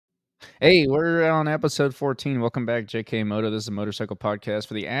Hey, we're on episode 14. Welcome back, JK Moto. This is a motorcycle podcast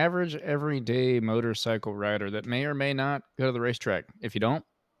for the average, everyday motorcycle rider that may or may not go to the racetrack. If you don't,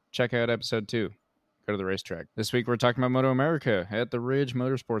 check out episode 2. Go to the racetrack. This week, we're talking about Moto America at the Ridge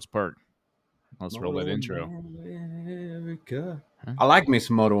Motorsports Park. Let's roll that intro. America. Huh? I like me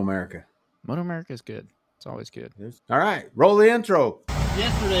some Moto America. Moto America is good. It's always good. All right, roll the intro.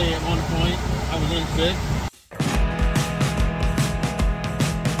 Yesterday, at one point, I was in sick.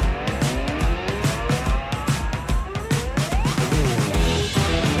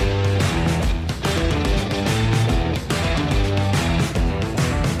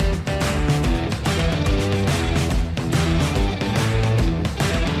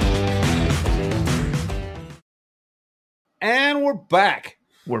 And we're back.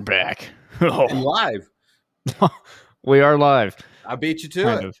 We're back. And live. We are live. I beat you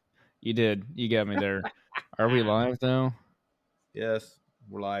to it. You did. You got me there. Are we live, though? Yes,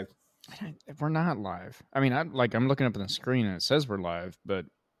 we're live. We're not live. I mean, I'm looking up on the screen and it says we're live, but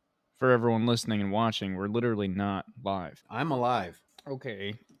for everyone listening and watching, we're literally not live. I'm alive.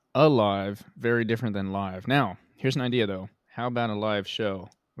 Okay. Alive. Very different than live. Now, here's an idea, though. How about a live show?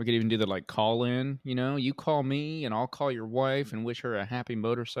 We could even do the call in, you call me and I'll call your wife and wish her a happy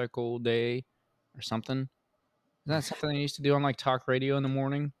motorcycle day or something. Is that something I used to do on talk radio in the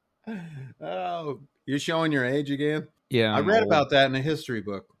morning? Oh, you're showing your age again? Yeah. I read about that in a history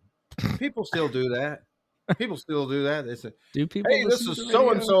book. People still do that. People still do that. They say, "Do people? Hey, this is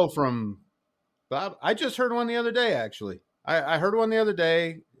so-and-so from Bob." I just heard one the other day, actually. I heard one the other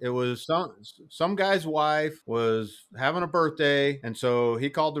day. It was some guy's wife was having a birthday, and so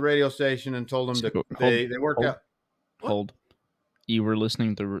he called the radio station and told them they worked out. Hold. You were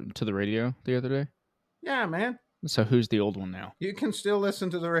listening to the radio the other day? Yeah, man. So who's the old one now? You can still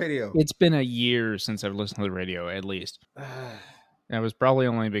listen to the radio. It's been a year since I've listened to the radio, at least. That was probably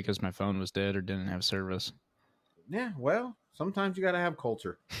only because my phone was dead or didn't have service. Yeah, well, sometimes you got to have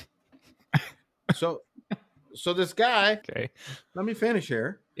culture. So this guy, okay, let me finish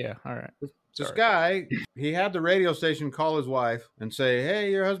here. Yeah, all right. This guy, he had the radio station call his wife and say, "Hey,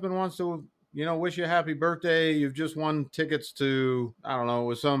 your husband wants to, wish you a happy birthday. You've just won tickets to, I don't know,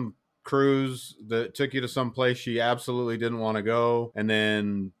 with some cruise that took you to some place she absolutely didn't want to go. And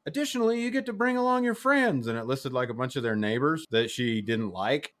then additionally, you get to bring along your friends." And it listed a bunch of their neighbors that she didn't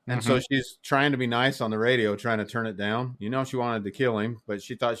like. And so she's trying to be nice on the radio, trying to turn it down. She wanted to kill him, but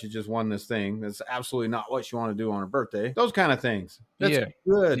she thought she just won this thing. That's absolutely not what she wanted to do on her birthday. Those kind of things. That's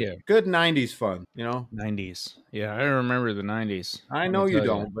good. Yeah. Good 90s fun, 90s. Yeah, I remember the 90s. I know you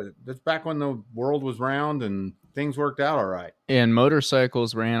don't, but that's back when the world was round and things worked out all right. And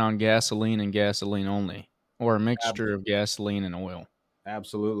motorcycles ran on gasoline and gasoline only, or a mixture of gasoline and oil.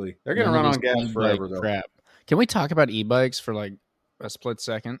 Absolutely. They're going to run on gas forever, though. Crap. Can we talk about e-bikes for a split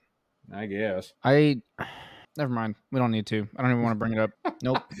second? I guess. Never mind. We don't need to. I don't even want to bring it up.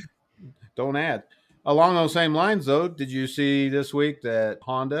 Nope. Don't add. Along those same lines, though, did you see this week that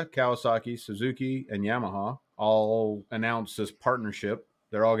Honda, Kawasaki, Suzuki, and Yamaha all announced this partnership?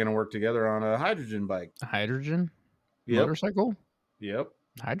 They're all going to work together on a hydrogen bike. A hydrogen motorcycle? Yep.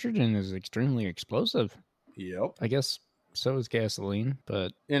 Hydrogen is extremely explosive. Yep. I guess so is gasoline,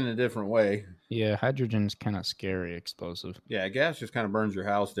 but in a different way. Yeah, hydrogen's kind of scary explosive. Yeah, gas just kind of burns your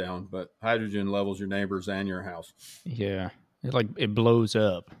house down, but hydrogen levels your neighbors and your house. Yeah. It blows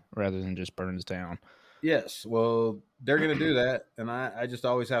up rather than just burns down. Yes, well, they're going to do that, and I just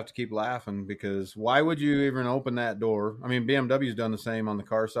always have to keep laughing because why would you even open that door? I mean, BMW's done the same on the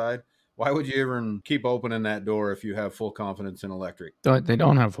car side. Why would you even keep opening that door if you have full confidence in electric? They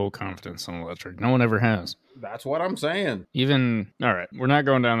don't have full confidence in electric. No one ever has. That's what I'm saying. All right, we're not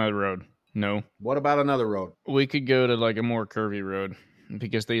going down that road. No. What about another road? We could go to a more curvy road.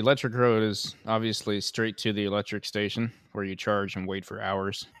 Because the electric road is obviously straight to the electric station where you charge and wait for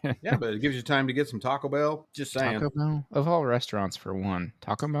hours. Yeah, but it gives you time to get some Taco Bell. Just saying. Taco Bell? Of all restaurants, for one.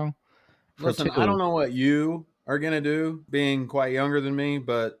 Taco Bell? Listen, I don't know what you are going to do, being quite younger than me,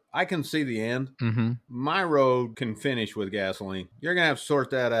 but I can see the end. Mm-hmm. My road can finish with gasoline. You're going to have to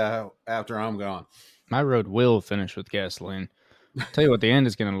sort that out after I'm gone. My road will finish with gasoline. I'll tell you what the end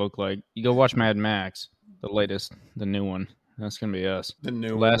is going to look like. You go watch Mad Max, the latest, the new one. That's going to be us. The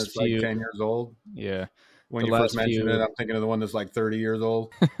new one that's 10 years old? Yeah. When you first mentioned it, I'm thinking of the one that's 30 years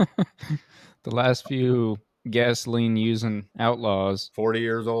old. The last few gasoline-using outlaws. 40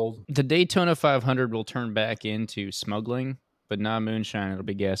 years old. The Daytona 500 will turn back into smuggling, but not moonshine. It'll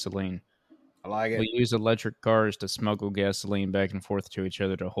be gasoline. I like it. We use electric cars to smuggle gasoline back and forth to each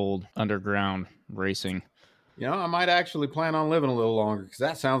other to hold underground racing. I might actually plan on living a little longer because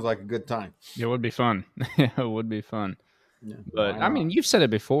that sounds like a good time. It would be fun. It would be fun. Yeah, But why I not? mean, you've said it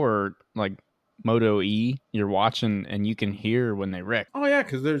before, like Moto E, you're watching and you can hear when they wreck Oh yeah,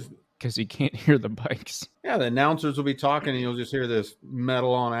 because you can't hear the bikes. the announcers will be talking and you'll just hear this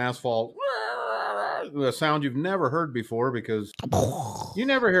metal on asphalt, the sound you've never heard before because you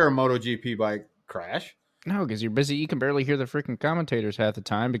never hear a MotoGP bike crash. No, because you're busy. You can barely hear the freaking commentators half the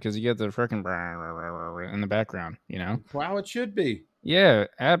time because you get the freaking in the background, you know? That's how it should be. Yeah,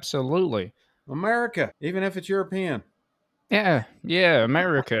 absolutely. America, even if it's European. Yeah,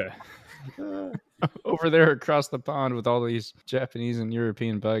 America. Over there across the pond with all these Japanese and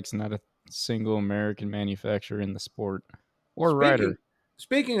European bikes, not a single American manufacturer in the sport or rider.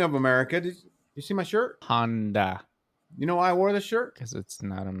 Speaking of America, did you see my shirt? Honda, You know why I wore this shirt? because it's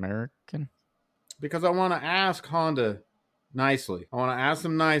not American. Because I want to ask Honda nicely. I want to ask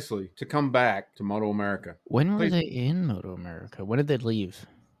them nicely to come back to Moto America. When were Please. they in Moto America? When did they leave?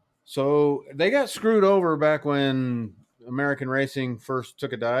 So they got screwed over back when American racing first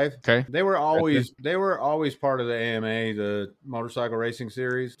took a dive. Okay. They were always part of the AMA, the Motorcycle Racing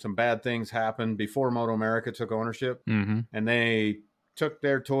Series. Some bad things happened before Moto America took ownership, Mm-hmm. and they took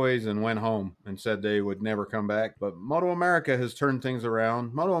their toys and went home and said they would never come back. But Moto America has turned things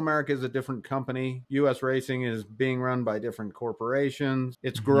around. Moto America is a different company. US Racing is being run by different corporations.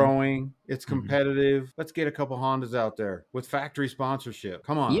 It's growing. It's competitive. Let's get a couple Hondas out there with factory sponsorship.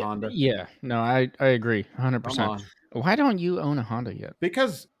 Come on, Honda. Yeah. No, I agree 100%. Come on. Why don't you own a Honda yet?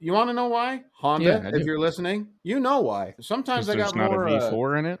 Because you want to know why? Honda, Yeah, I do. if you're listening, you know why. Sometimes I There's got not more a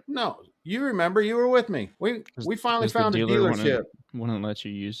V4 in it. No, you remember you were with me. We finally Does the found a dealer dealership. Wouldn't let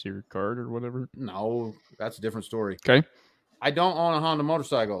you use your card or whatever. No, that's a different story. Okay. I don't own a Honda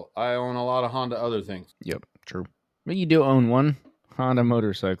motorcycle. I own a lot of Honda other things. Yep. True. But you do own one Honda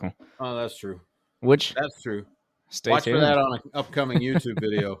motorcycle. Oh, that's true. Which That's true. stay Watch tuned. for that on an upcoming YouTube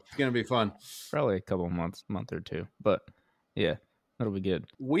video. It's gonna be fun. Probably a couple month or two, but yeah, that'll be good.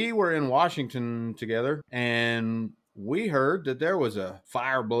 We were in Washington together, and we heard that there was a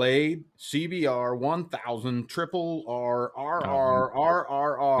Fireblade CBR 1000 triple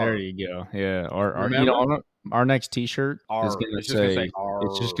RRRRR. There you go. Yeah. Remember? Our next T-shirt is going to It's just gonna say say R.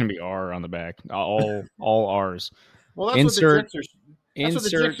 it's just going to be R on the back. All R's. Well, that's Insert- what the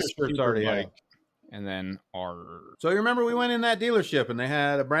Gixxer shirts already have. Superbike, and then R. So you remember we went in that dealership and they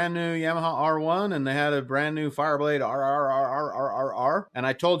had a brand new Yamaha R1 and they had a brand new Fireblade RRRRRR. And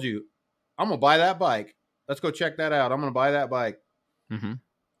I told you, I'm gonna buy that bike. Let's go check that out. I'm gonna buy that bike. Mm-hmm.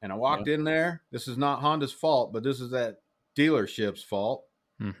 And I walked in there. This is not Honda's fault, but this is that dealership's fault,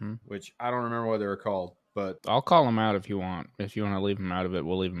 Mm-hmm. which I don't remember what they were called. But I'll call them out if you want. If you want to leave them out of it,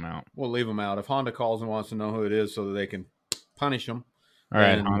 we'll leave them out. we'll leave them out. If Honda calls and wants to know who it is so that they can punish them, All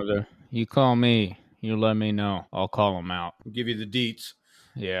right, And- Honda. You call me. You let me know. I'll call them out. give you the deets.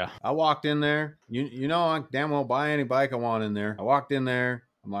 Yeah. I walked in there. You know, I damn well buy any bike I want in there. I walked in there.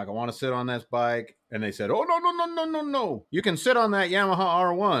 I'm like, I want to sit on this bike. And they said, oh, no. You can sit on that Yamaha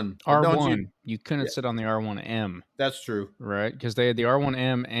R1. but don't R1. you- You couldn't sit on the R1M, That's true. right? Because they had the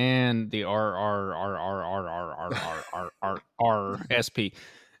R1M and the RSP.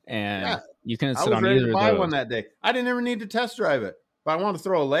 And Yeah. you couldn't I sit was on ready either to of buy those. one that day. I didn't ever need to test drive it. But I wanted to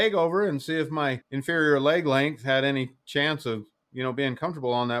throw a leg over and see if my inferior leg length had any chance of, being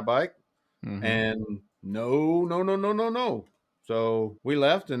comfortable on that bike. Mhm. And no. So we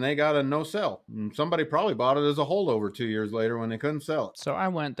left and they got a no sell. And somebody probably bought it as a holdover 2 years later when they couldn't sell it. So I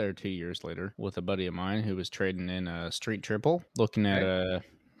went there 2 years later with a buddy of mine who was trading in a Street Triple, looking at a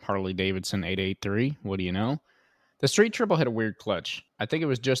Harley Davidson 883. What do you know? The Street Triple had a weird clutch. I think it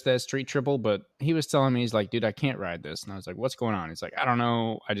was just that Street Triple, but he was telling me, he's like, dude, I can't ride this. And I was like, what's going on? He's like, I don't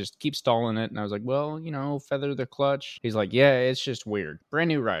know. I just keep stalling it. And I was like, well, feather the clutch. He's like, yeah, it's just weird. Brand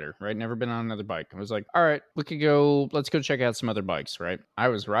new rider, right? Never been on another bike. I was like, all right, let's go check out some other bikes, right? I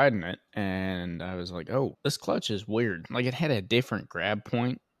was riding it and I was like, oh, this clutch is weird. Like it had a different grab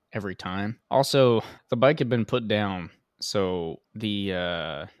point every time. Also, the bike had been put down. So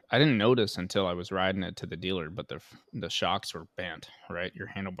I didn't notice until I was riding it to the dealer, but the shocks were bent, right? Your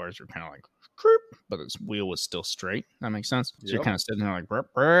handlebars were kind of like, but its wheel was still straight. That makes sense. So you're Yep. kind of sitting there like,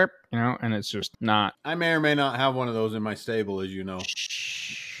 burp, burp, and it's just not. I may or may not have one of those in my stable, as you know.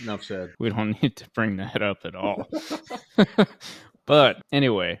 Enough said. We don't need to bring that up at all. But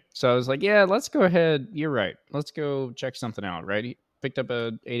anyway, so I was like, yeah, let's go ahead. You're right. Let's go check something out, right? He picked up a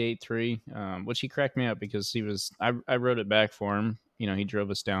 883, which he cracked me up because I wrote it back for him. He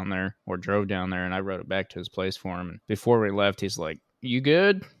drove down there, and I wrote it back to his place for him. And before we left, he's like, you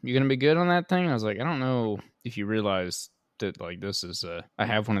good? You going to be good on that thing? I was like, I don't know if you realize that, like, this is, I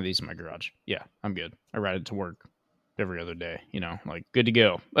have one of these in my garage. Yeah, I'm good. I ride it to work. every other day, like good to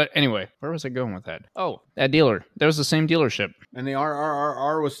go. But anyway, where was I going with that? Oh, that dealer. That was the same dealership. And the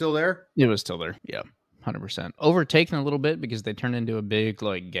RRR was still there? It was still there. Yeah. 100%. Overtaken a little bit because they turned into a big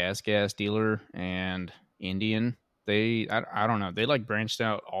like gas dealer and Indian. I don't know. They like branched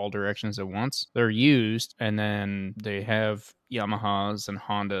out all directions at once. They're used, and then they have Yamahas and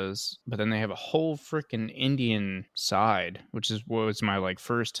Hondas, but then they have a whole freaking Indian side, which was my like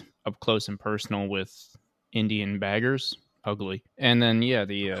first up close and personal with Indian baggers. Ugly. And then yeah,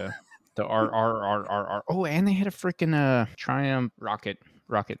 the RRRRR. Oh, and they had a freaking Triumph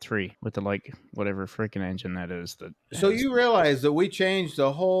Rocket 3 with the like whatever freaking engine that is. So you realize that we changed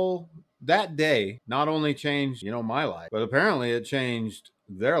the whole that day. Not only changed my life, but apparently it changed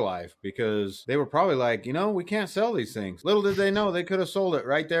their life, because they were probably like, we can't sell these things. Little did they know they could have sold it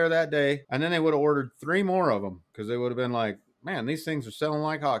right there that day, and then they would have ordered 3 more of them, because they would have been like, man, these things are selling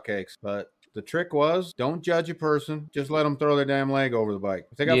like hotcakes. But the trick was, don't judge a person. Just let them throw their damn leg over the bike.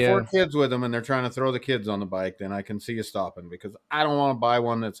 If they got 4 kids with them and they're trying to throw the kids on the bike, then I can see you stopping, because I don't want to buy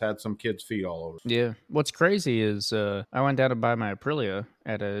one that's had some kid's feet all over. Yeah. What's crazy is I went down to buy my Aprilia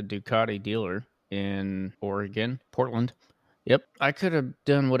at a Ducati dealer in Portland. Yep. I could have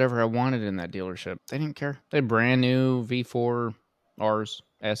done whatever I wanted in that dealership. They didn't care. They had brand new V4 Rs,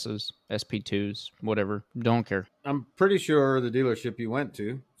 S's, SP2s, whatever. Don't care. I'm pretty sure the dealership you went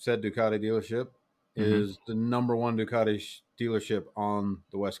to, said Ducati dealership, is the number 1 Ducati dealership on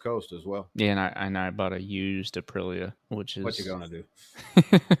the West Coast as well. Yeah, and I bought a used Aprilia, which is... What you gonna do?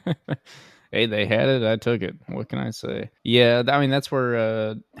 Hey, they had it. I took it. What can I say? Yeah, I mean, that's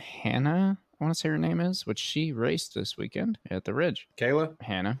where Hannah, I want to say her name is, which she raced this weekend at the Ridge. Kayla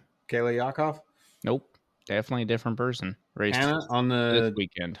Yakov? Nope. Definitely a different person. Raced Hannah on this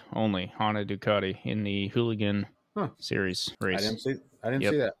weekend only. Honda Ducati in the Hooligan Series race. I didn't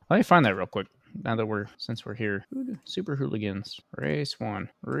see that. Let me find that real quick. Now that since we're here. Super Hooligans. Race 1.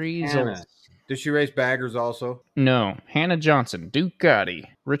 Results. Hannah. Did she race baggers also? No. Hannah Johnson, Ducati.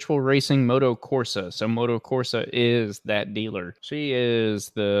 Ritual Racing Moto Corsa. So Moto Corsa is that dealer. She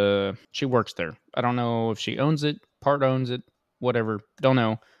works there. I don't know if she owns it, part owns it, whatever. Don't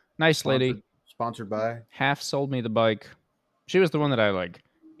know. Nice lady. Sponsored by? Half sold me the bike. She was the one that I like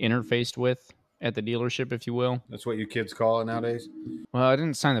interfaced with at the dealership, if you will. That's what you kids call it nowadays? Well, I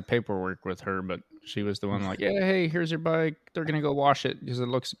didn't sign the paperwork with her, but she was the one like, yeah, hey, here's your bike. They're going to go wash it because it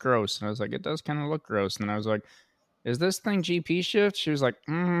looks gross. And I was like, it does kind of look gross. And then I was like, is this thing GP shift? She was like,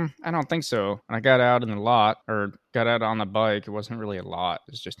 I don't think so. And I got out in the lot, or got out on the bike. It wasn't really a lot.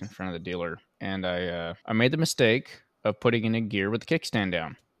 It was just in front of the dealer. And I made the mistake of putting it in gear with the kickstand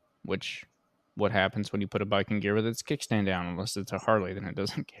down, which... what happens when you put a bike in gear with its kickstand down? Unless it's a Harley, then it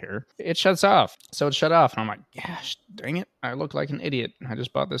doesn't care. It shuts off. So it shut off. And I'm like, gosh, dang it. I look like an idiot. I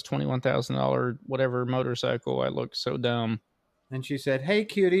just bought this $21,000 whatever motorcycle. I look so dumb. And she said, hey,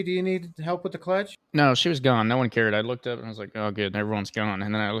 cutie, do you need help with the clutch? No, she was gone. No one cared. I looked up and I was like, oh, good. Everyone's gone.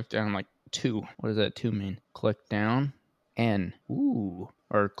 And then I looked down. I'm like, 2. What does that 2 mean? Click down. N. Ooh.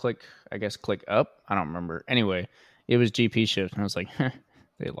 Or click up. I don't remember. Anyway, it was GP shift. And I was like,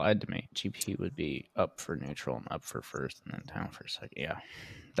 they lied to me. GP would be up for neutral and up for first and then down for second. Yeah,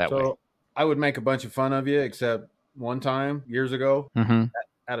 that way. I would make a bunch of fun of you, except one time, years ago,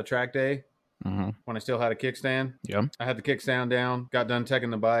 at a track day, when I still had a kickstand. Yeah. I had the kickstand down, got done taking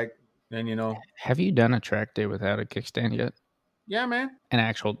the bike, and Have you done a track day without a kickstand yet? Yeah, man.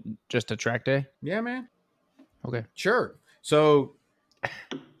 Just a track day? Yeah, man. Okay. Sure. So...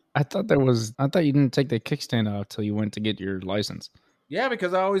 I thought you didn't take the kickstand off till you went to get your license. Yeah,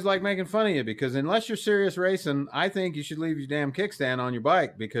 because I always like making fun of you, because unless you're serious racing, I think you should leave your damn kickstand on your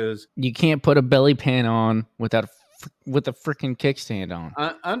bike, because... you can't put a belly pan on with a freaking kickstand on.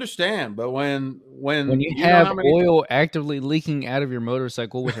 I understand, but when you have oil actively leaking out of your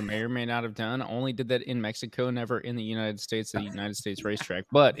motorcycle, which I may or may not have done, only did that in Mexico, never in the United States, the United States racetrack.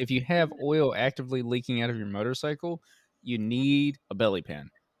 But if you have oil actively leaking out of your motorcycle, you need a belly pan.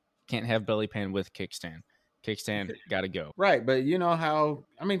 Can't have belly pan with kickstand. Kickstand, gotta go. Right, but you know how...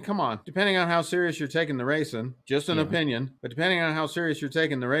 I mean, come on. Depending on how serious you're taking the racing, just an opinion, but depending on how serious you're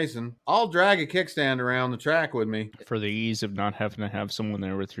taking the racing, I'll drag a kickstand around the track with me. For the ease of not having to have someone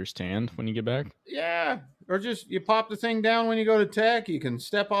there with your stand when you get back? Yeah, or just you pop the thing down when you go to tech. You can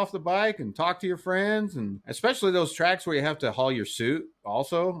step off the bike and talk to your friends, and especially those tracks where you have to haul your suit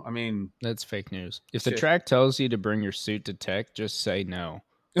also. I mean... that's fake news. If the track tells you to bring your suit to tech, just say no.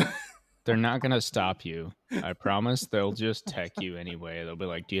 They're not going to stop you. I promise. They'll just tech you anyway. They'll be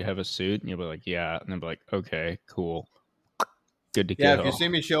like, do you have a suit? And you'll be like, yeah. And they'll be like, okay, cool. Good to go. Yeah, if you see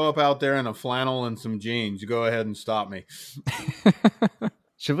me show up out there in a flannel and some jeans, you go ahead and stop me.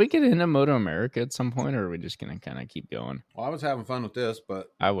 Should we get into Moto America at some point, or are we just gonna kind of keep going? Well, I was having fun with this, but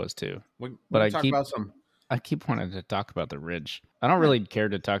I was too, we but can talk about some. I keep wanting to talk about the Ridge. I don't really care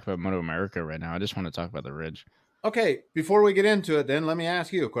to talk about Moto America right now. I just want to talk about the Ridge. Okay, before we get into it, then let me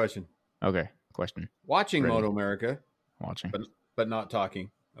ask you a question. Okay, question. Watching Ready. Moto America, Watching. but not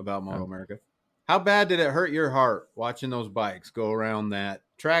talking about Moto America. How bad did it hurt your heart watching those bikes go around that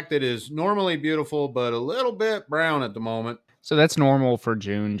track that is normally beautiful, but a little bit brown at the moment? So that's normal for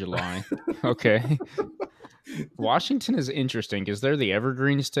June, July. Okay. Washington is interesting because they're the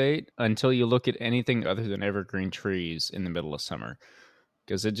evergreen state until you look at anything other than evergreen trees in the middle of summer.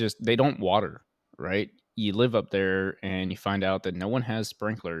 Because they don't water, right? You live up there and you find out that no one has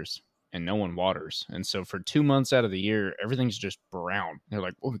sprinklers and no one waters. And so for 2 months out of the year, everything's just brown. They're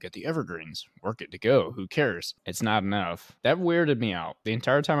like, oh, we got the evergreens. We're good to go. Who cares? It's not enough. That weirded me out. The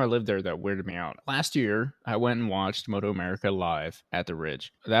entire time I lived there, that weirded me out. Last year, I went and watched Moto America live at the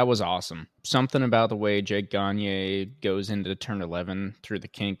Ridge. That was awesome. Something about the way Jake Gagne goes into turn 11 through the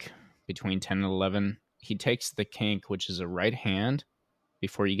kink between 10 and 11. He takes the kink, which is a right hand,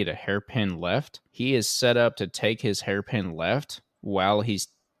 before you get a hairpin left. He is set up to take his hairpin left while he's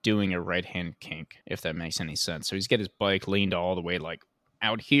doing a right hand kink, if that makes any sense. So he's got his bike leaned all the way like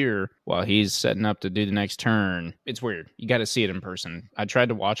out here while he's setting up to do the next turn. It's weird. You got to see it in person. I tried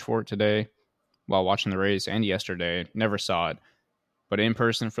to watch for it today while watching the race and yesterday. Never saw it. But in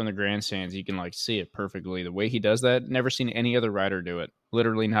person from the grandstands, you can like see it perfectly. The way he does that, never seen any other rider do it.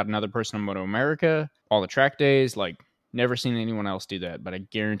 Literally not another person on Moto America. All the track days, like never seen anyone else do that. But I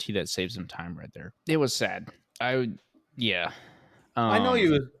guarantee that saves some time right there. It was sad. Yeah. I know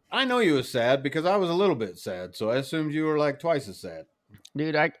you was sad because I was a little bit sad, so I assumed you were like twice as sad.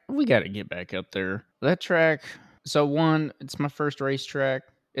 Dude, we got to get back up there. That track. So one, it's my first racetrack.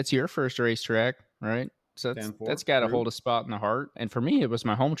 It's your first racetrack, right? So that's got to hold a spot in the heart. And for me, it was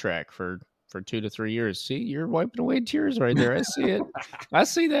my home track for 2 to 3 years. See, you're wiping away tears right there. I see it. I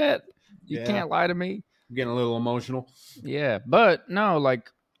see that. You can't lie to me. I'm getting a little emotional. Yeah, but no, like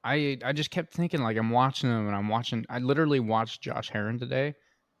I just kept thinking, like I'm watching them and I literally watched Josh Herron today.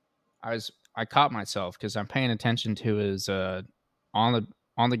 I caught myself because I'm paying attention to his on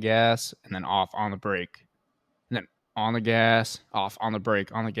the gas and then off on the brake, and then on the gas, off on the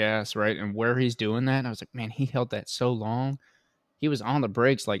brake, on the gas, right? And where he's doing that, I was like, man, he held that so long. He was on the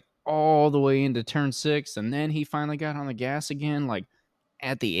brakes like all the way into turn 6, and then he finally got on the gas again. Like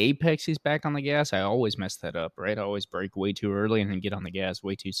at the apex, he's back on the gas. I always mess that up, right? I always brake way too early and then get on the gas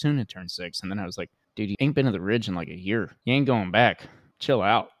way too soon in turn 6. And then I was like, dude, you ain't been to the Ridge in like a year. You ain't going back. Chill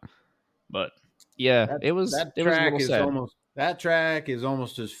out. But yeah, it was a little sad. That track is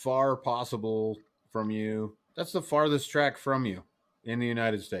almost as far possible from you. That's the farthest track from you in the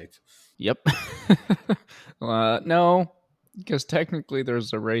United States. Yep. No, because technically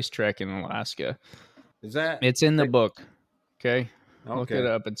there's a racetrack in Alaska. Is that? It's in the book. Okay. Look it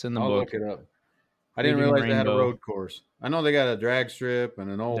up. It's in the book. Look it up. I didn't realize they had a road course. I know they got a drag strip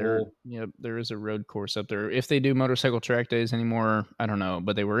and an oval. Yep, there is a road course up there. If they do motorcycle track days anymore, I don't know.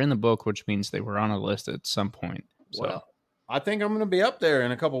 But they were in the book, which means they were on a list at some point. So. Well, I think I'm going to be up there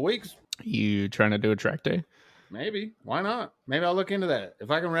in a couple weeks. You trying to do a track day? Maybe. Why not? Maybe I'll look into that. If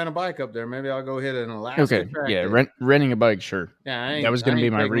I can rent a bike up there, maybe I'll go hit an Alaska track yeah, day. Renting a bike, sure. Yeah, that was going to be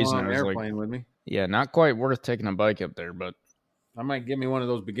my reason. I was airplane with me. Yeah, not quite worth taking a bike up there, but I might get me one of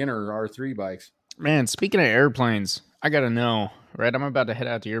those beginner R3 bikes. Man, speaking of airplanes, I got to know, right? I'm about to head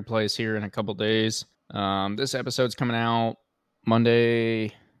out to your place here in a couple days. This episode's coming out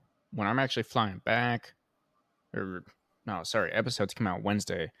Monday when I'm actually flying back. Episodes come out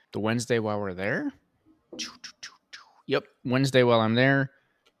Wednesday. The Wednesday while we're there? Yep, Wednesday while I'm there.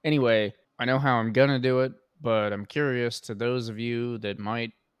 Anyway, I know how I'm going to do it, but I'm curious to those of you that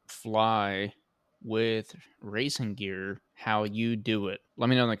might fly with racing gear, how you do it. Let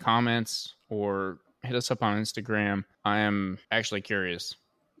me know in the comments or hit us up on Instagram. I am actually curious.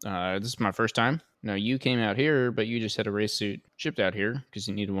 This is my first time. No, you came out here, but you just had a race suit shipped out here because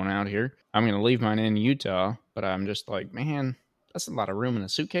you needed one out here. I'm going to leave mine in Utah, but I'm just like, man, that's a lot of room in a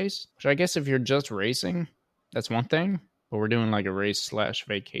suitcase. Which I guess if you're just racing, that's one thing. But we're doing like a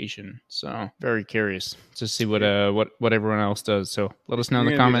race/vacation, so very curious to see what everyone else does. So let us know in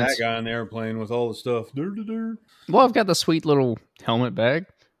the comments. That guy on the airplane with all the stuff. Well, I've got the sweet little helmet bag.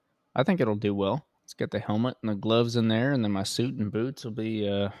 I think it'll do well. It's got the helmet and the gloves in there, and then my suit and boots will be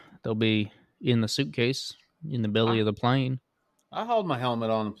they'll be in the suitcase in the belly of the plane. I hauled my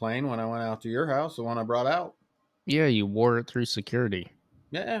helmet on the plane when I went out to your house, the one I brought out. Yeah, you wore it through security.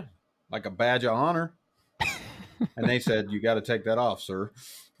 Yeah, like a badge of honor. And they said, you got to take that off, sir.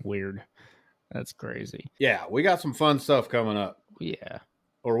 Weird. That's crazy. Yeah, we got some fun stuff coming up. Yeah.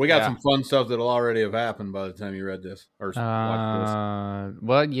 Or we got Yeah. some fun stuff that'll already have happened by the time you read this or watch this.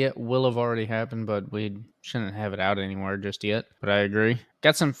 Well, yeah, will have already happened, but we shouldn't have it out anywhere just yet. But I agree.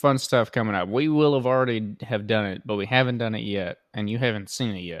 Got some fun stuff coming up. We will have already have done it, but we haven't done it yet, and you haven't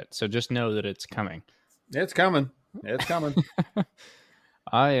seen it yet. So just know that it's coming. It's coming. It's coming.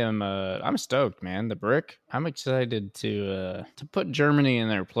 I'm stoked, man. The brick. I'm excited to put Germany in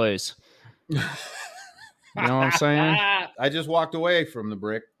their place. You know what I'm saying? I just walked away from the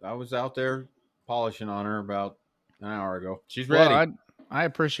brick. I was out there polishing on her about an hour ago. She's ready. Well, I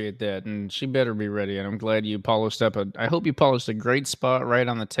appreciate that, and she better be ready. And I'm glad you polished up I hope you polished a great spot right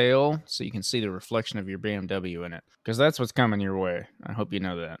on the tail, so you can see the reflection of your BMW in it, because that's what's coming your way. I hope you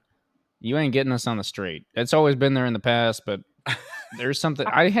know that. You ain't getting us on the straight. It's always been there in the past, but there's something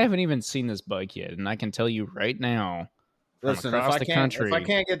I haven't even seen this bike yet, and I can tell you right now. Listen, if I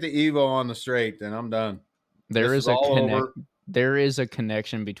can't get the Evo on the straight, then I'm done. There is a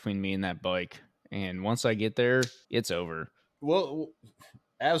connection between me and that bike, and once I get there, it's over. Well,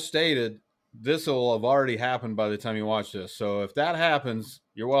 as stated, this will have already happened by the time you watch this. So if that happens,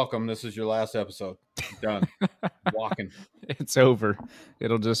 you're welcome. This is your last episode. Done. Walking. It's over.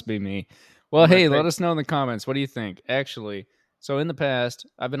 It'll just be me. Well, hey, let us know in the comments. What do you think? Actually, so in the past,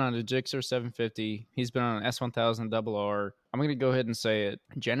 I've been on a Gixxer 750. He's been on an S1000 RR. I'm going to go ahead and say it.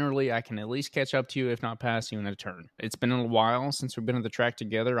 Generally, I can at least catch up to you, if not pass you in a turn. It's been a while since we've been on the track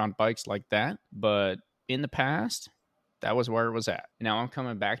together on bikes like that. But in the past, that was where it was at. Now I'm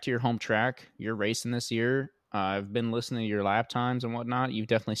coming back to your home track. You're racing this year. I've been listening to your lap times and whatnot. You've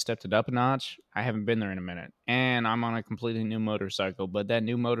definitely stepped it up a notch. I haven't been there in a minute. And I'm on a completely new motorcycle. But that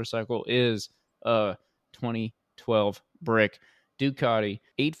new motorcycle is a 2012 brick Ducati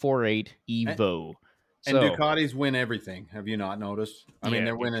 848 Evo. And Ducatis win everything. Have you not noticed? I mean,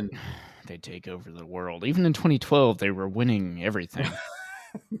 they're winning. They take over the world. Even in 2012, they were winning everything.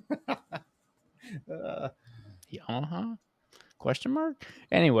 Yamaha? Question mark?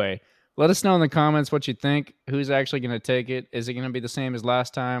 Anyway, let us know in the comments what you think. Who's actually going to take it? Is it going to be the same as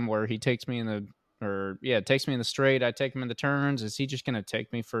last time where he takes me in the straight, I take him in the turns? Is he just going to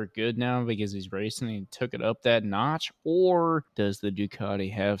take me for good now because he's racing and he took it up that notch? Or does the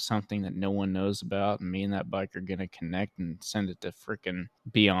Ducati have something that no one knows about and me and that bike are going to connect and send it to freaking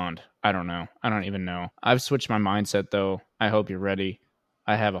beyond? I don't know. I don't even know. I've switched my mindset, though. I hope you're ready.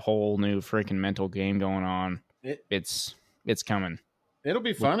 I have a whole new freaking mental game going on. It's coming. It'll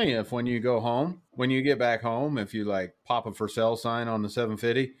be funny if when you get back home, if you like pop a for sale sign on the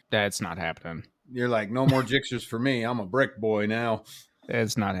 750. That's not happening. You're like, no more Gixxers for me. I'm a brick boy now.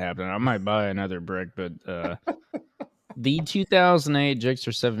 That's not happening. I might buy another brick, but the 2008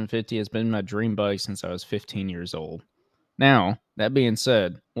 Gixxer 750 has been my dream bike since I was 15 years old. Now, that being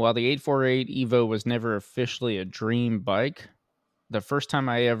said, while the 848 Evo was never officially a dream bike, the first time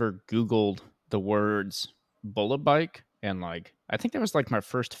I ever Googled the words bullet bike, and I think that was my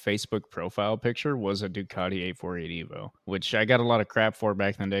first Facebook profile picture was a Ducati 848 Evo, which I got a lot of crap for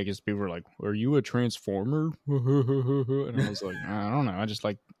back in the day because people were like, "Are you a transformer?" And I was like, I don't know, I just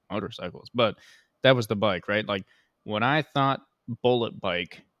like motorcycles. But that was the bike, right? When I thought bullet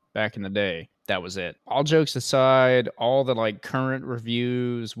bike back in the day, that was it. All jokes aside, all the current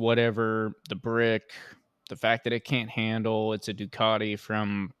reviews, whatever, the brick, the fact that it can't handle, it's a Ducati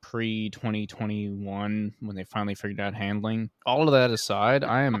from pre-2021 when they finally figured out handling. All of that aside,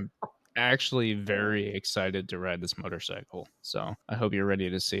 I am actually very excited to ride this motorcycle. So I hope you're ready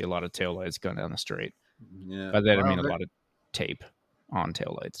to see a lot of taillights going down the straight. Yeah. By that, I mean a lot of tape on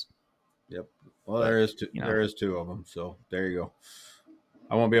taillights. Yep. Well, there is two of them. So there you go.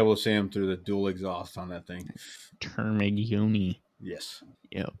 I won't be able to see them through the dual exhaust on that thing. Termigioni. Yes.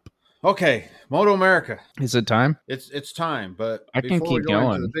 Yep. Okay, Moto America. Is it time? It's time, but I can keep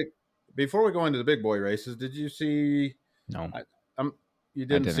going. Before we go into the big boy races, did you see? No, you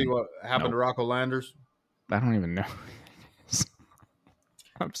didn't see what happened to Rocco Landers? I don't even know.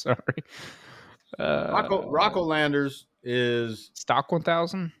 I'm sorry. Rocco Landers is stock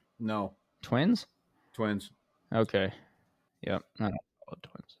 1000. No, twins. Okay. Yep. I don't follow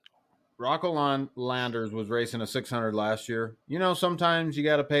twins. Rocco Landers was racing a 600 last year. You know, sometimes you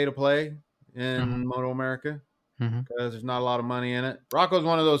got to pay to play in Moto America because there's not a lot of money in it. Rocco's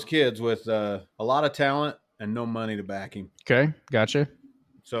one of those kids with a lot of talent and no money to back him. Okay, gotcha.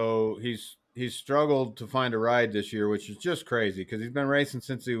 So he's struggled to find a ride this year, which is just crazy because he's been racing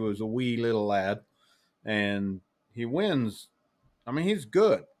since he was a wee little lad, and he wins. I mean, he's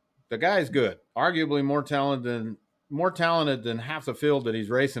good. The guy's good. Arguably more talented than half the field that he's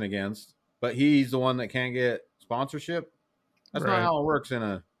racing against, but he's the one that can't get sponsorship. That's not how it works in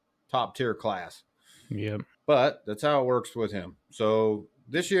a top tier class. Yep. But that's how it works with him. So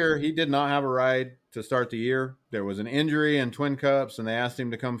this year he did not have a ride to start the year. There was an injury in Twin Cups, and they asked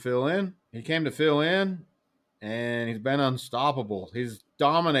him to come fill in. He came to fill in, and he's been unstoppable. He's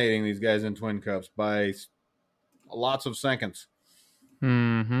dominating these guys in Twin Cups by lots of seconds.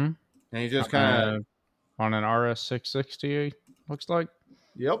 Mm-hmm. And he just kind of on an RS 660, looks like.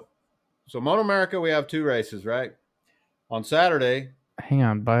 Yep. So Moto America, we have 2 races, right? On Saturday. Hang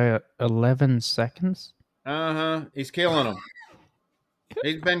on, by 11 seconds? He's killing them.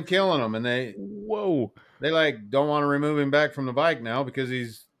 He's been killing them, and they like don't want to remove him back from the bike now because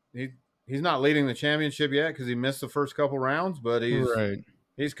he's not leading the championship yet because he missed the first couple rounds, but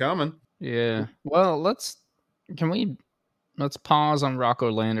he's coming. Yeah. Well, let's pause on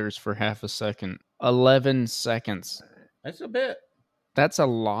Rocco Landers for half a second. 11 seconds. That's a bit. That's a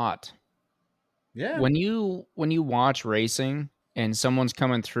lot. Yeah. When you watch racing and someone's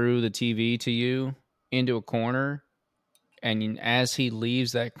coming through the TV to you into a corner, and as he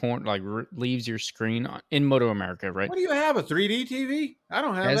leaves that corner, like leaves your screen in Moto America, right? What do you have, a 3D TV? I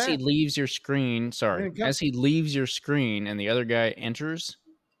don't have that. As he leaves your screen, as he leaves your screen and the other guy enters,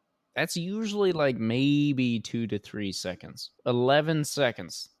 that's usually like maybe 2 to 3 seconds. 11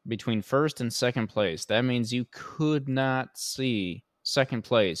 seconds between first and second place. That means you could not see second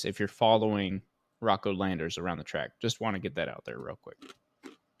place if you're following Rocco Landers around the track. Just want to get that out there real quick.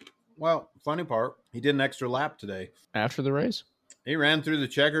 Well, funny part, he did an extra lap today. After the race? He ran through the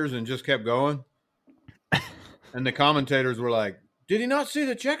checkers and just kept going. And the commentators were like, did he not see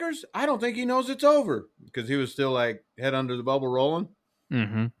the checkers? I don't think he knows it's over. Because he was still like head under the bubble rolling.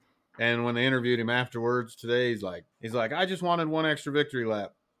 Mm-hmm. And when they interviewed him afterwards today, he's like, I just wanted one extra victory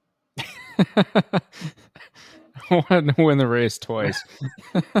lap. I wanted to win the race twice.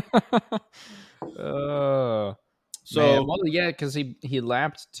 Because he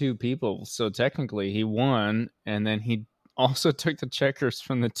lapped 2 people, so technically he won, and then he also took the checkers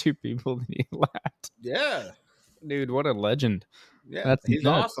from the 2 people that he lapped. Yeah, dude, what a legend! Yeah, he's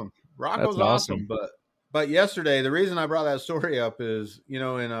awesome. Rocco's awesome. But yesterday, the reason I brought that story up is, in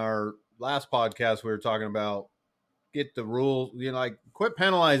our last podcast we were talking about get the rules, like quit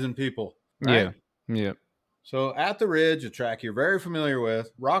penalizing people. Right? Yeah. So at the Ridge, a track you're very familiar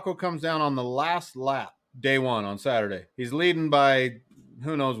with, Rocco comes down on the last lap, day 1 on Saturday. He's leading by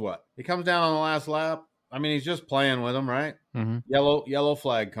who knows what. He comes down on the last lap. I mean, he's just playing with them, right? Mm-hmm. Yellow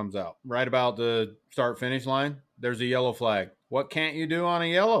flag comes out. Right about the start-finish line, there's a yellow flag. What can't you do on a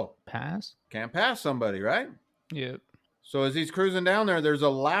yellow? Pass? Can't pass somebody, right? Yep. So as he's cruising down there, there's a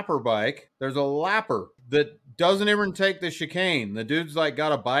lapper bike. There's a lapper that doesn't even take the chicane. The dude's like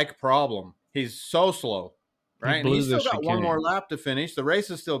got a bike problem. He's so slow. Right, and he's still got one more lap to finish. The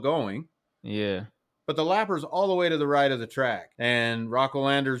race is still going. Yeah. But the lapper's all the way to the right of the track. And Rocco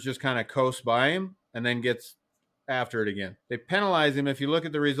Landers just kind of coasts by him and then gets after it again. They penalize him. If you look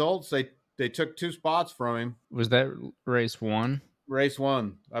at the results, they took 2 spots from him. Was that race 1? Race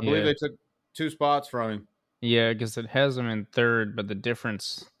 1. I believe they took 2 spots from him. Yeah, because it has him in 3rd, but the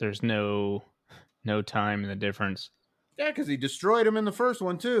difference, there's no time in the difference. Yeah, because he destroyed him in the first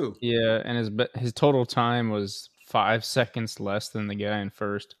one, too. Yeah, and his total time was 5 seconds less than the guy in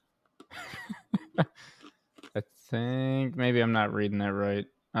first. I think maybe I'm not reading that right.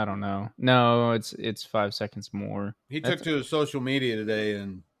 I don't know. No, it's 5 seconds more. He took to his social media today,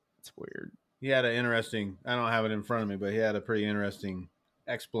 and it's weird. He had an interesting, I don't have it in front of me, but he had a pretty interesting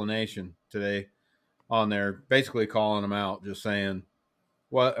explanation today on there, basically calling him out, just saying,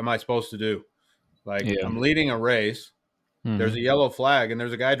 what am I supposed to do? Like, I'm leading a race. Mm-hmm. There's a yellow flag, and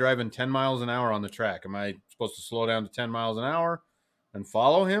there's a guy driving 10 miles an hour on the track. Am I supposed to slow down to 10 miles an hour and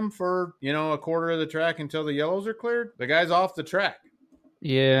follow him for, a quarter of the track until the yellows are cleared? The guy's off the track.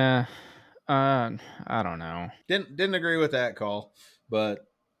 Yeah. I don't know. Didn't agree with that call, but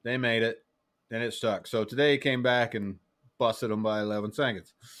they made it, and it stuck. So today he came back and busted him by 11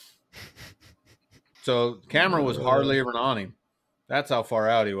 seconds. So the camera was hardly even on him. That's how far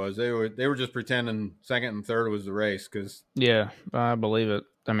out he was. They were just pretending second and third was the race. Yeah, I believe it.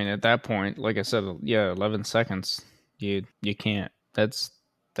 I mean, at that point, like I said, 11 seconds, you can't. That's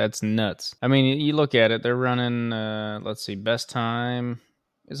nuts. I mean, you look at it, they're running, let's see, best time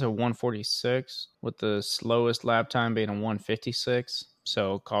is a 146 with the slowest lap time being a 156.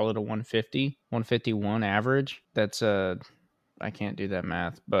 So call it a 150, 151 average. That's I can't do that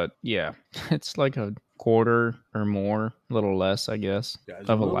math, but yeah, it's like a quarter or more, a little less, I guess,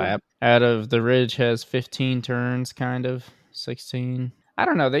 of a lap. Out of the Ridge has 15 turns, kind of 16. I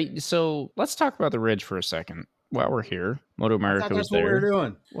don't know. So let's talk about the Ridge for a second while we're here. Moto America was there. That's what we're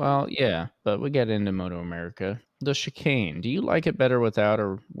doing. Well, yeah, but we get into Moto America. The chicane. Do you like it better without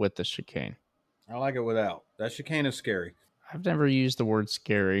or with the chicane? I like it without. That chicane is scary. I've never used the word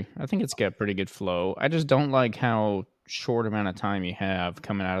scary. I think it's got pretty good flow. I just don't like how short amount of time you have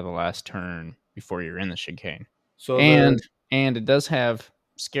coming out of the last turn before you're in the chicane. So And the and it does have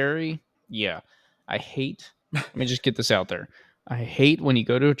scary. Yeah. I hate. Let me just get this out there. I hate when you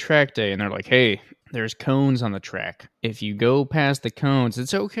go to a track day and they're like, "Hey, there's cones on the track. If you go past the cones,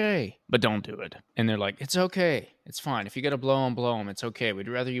 it's okay, but don't do it." And they're like, "It's okay. It's fine. If you got to blow them, blow them. It's okay. We'd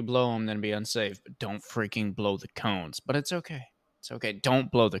rather you blow them than be unsafe, but don't freaking blow the cones." But it's okay. It's okay.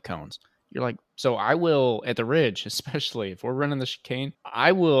 Don't blow the cones. You're like, so I will at the ridge, especially if we're running the chicane,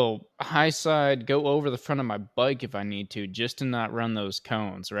 I will high side go over the front of my bike if I need to, just to not run those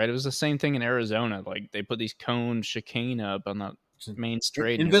cones, right? It was the same thing in Arizona. Like they put these cone chicane up on the main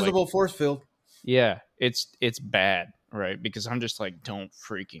straight, and you're like, invisible force field. yeah, it's bad, right? Because I'm just like, don't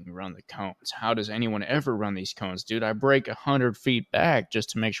freaking run the cones. How does anyone ever run these cones, dude? I break 100 feet back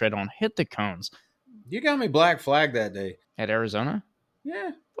just to make sure I don't hit the cones. You got me black flagged that day. At Arizona?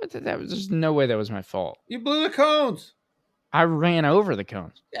 Yeah. What? That was, there's no way that was my fault. You blew the cones. I ran over the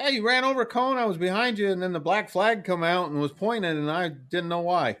cones. Yeah, you ran over a cone. I was behind you, and then the black flag come out and was pointed, and I didn't know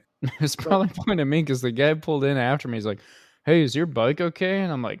why. It's probably pointing at me because the guy pulled in after me. He's like, "Hey, is your bike okay?"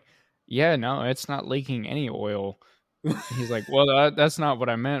 And I'm like, "Yeah, no, it's not leaking any oil." He's like, "Well, that's not what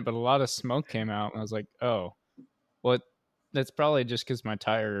I meant, but a lot of smoke came out." And I was like, "Oh, well, that's probably just because my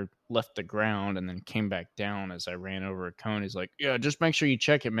tire left the ground and then came back down as I ran over a cone." He's like, "Yeah, just make sure you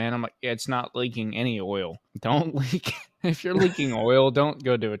check it, man." I'm like, "Yeah, it's not leaking any oil. Don't leak. If you're leaking oil, don't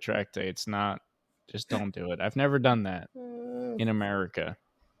go to a track day. It's not. Just don't do it." I've never done that in America.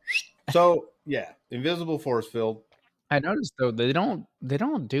 So yeah, invisible force field. I noticed though they don't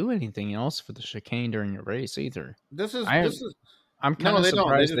do anything else for the chicane during your race either. This is I'm kind no, of they don't.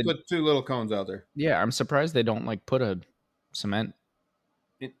 They surprised. just put two little cones out there. Yeah, I'm surprised they don't like put a cement.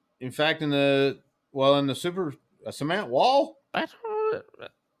 In fact, in the super a cement wall. I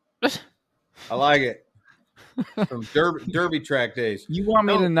like it. From derby track days. You want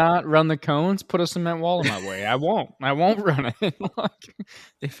me to not run the cones? Put a cement wall in my way. I won't. I won't run it.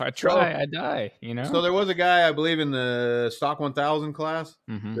 If I try, I die. You know. So there was a guy, I believe, in the stock 1000 class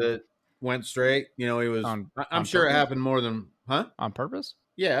that went straight. You know, he was. I'm sure it happened more than on purpose.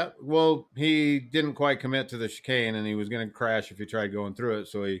 Yeah. Well, he didn't quite commit to the chicane, and he was going to crash if he tried going through it.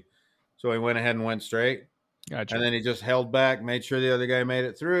 So he went ahead and went straight. Gotcha. And then he just held back, made sure the other guy made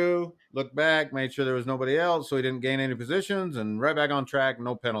it through, looked back, made sure there was nobody else, so he didn't gain any positions, and right back on track,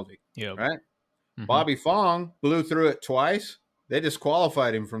 no penalty. Yeah. Right? Mm-hmm. Bobby Fong blew through it twice. They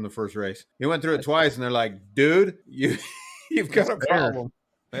disqualified him from the first race. He went through it twice, and they're like, "Dude, you've got a problem.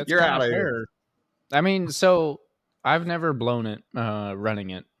 You're out of here." I mean, so I've never blown it running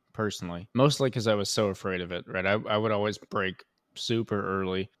it personally, mostly because I was so afraid of it, right? I would always brake super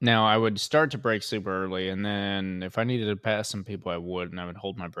early. Now I would start to brake super early, and then if I needed to pass some people, I would, and I would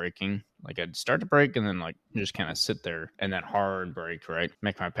hold my braking. Like I'd start to brake and then like just kind of sit there and then hard brake, right?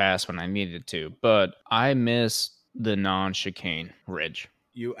 Make my pass when I needed to. But I miss the non-chicane ridge.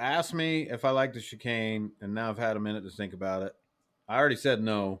 You asked me if I like the chicane, and now I've had a minute to think about it. I already said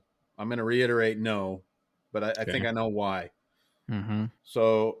no. I'm going to reiterate no, but I think I know why. Mm-hmm.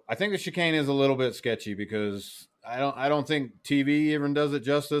 So I think the chicane is a little bit sketchy because I don't think TV even does it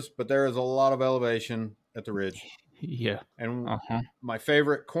justice, but there is a lot of elevation at the ridge. Yeah. And my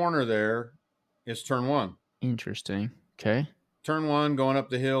favorite corner there is turn 1. Interesting. Okay. Turn 1 going up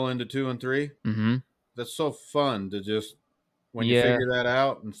the hill into 2 and 3. Mm-hmm. That's so fun to just when you figure that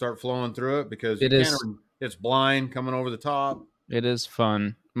out and start flowing through it because it's blind coming over the top. It is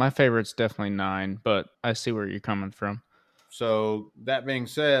fun. My favorite's definitely 9, but I see where you're coming from. So that being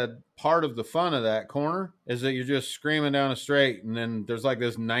said, part of the fun of that corner is that you're just screaming down a straight, and then there's like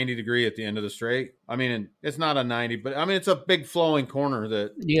this 90 degree at the end of the straight. I mean, it's not a 90, but I mean, it's a big flowing corner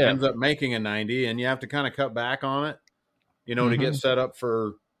that ends up making a 90, and you have to kind of cut back on it, you know, to get set up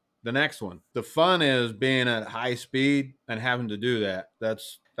for the next one. The fun is being at high speed and having to do that.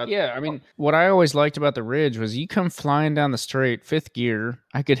 That's yeah, I mean, what I always liked about the ridge was you come flying down the straight, 5th gear.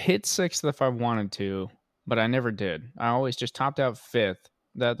 I could hit 6th if I wanted to, but I never did. I always just topped out 5th.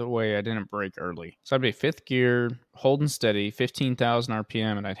 That way I didn't brake early. So I'd be 5th gear, holding steady, 15,000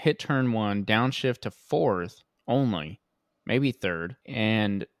 RPM, and I'd hit turn 1, downshift to 4th only, maybe 3rd,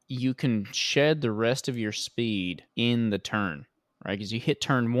 and you can shed the rest of your speed in the turn, right? Because you hit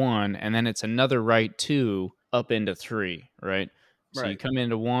turn 1, and then it's another right 2 up into 3, right? So you come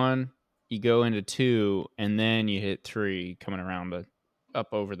into 1, you go into 2, and then you hit 3 coming around up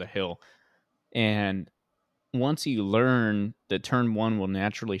over the hill. And once you learn that turn 1 will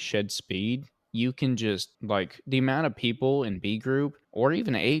naturally shed speed, you can just, like, the amount of people in B group or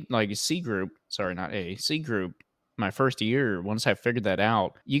even C group, sorry, not A, C group, my first year, once I figured that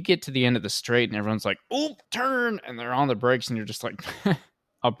out, you get to the end of the straight and everyone's like, "Oh, turn," and they're on the brakes, and you're just like,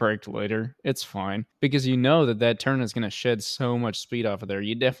 "I'll brake later. It's fine," because you know that turn is going to shed so much speed off of there.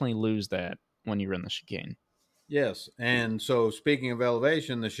 You definitely lose that when you run the chicane. Yes, and so speaking of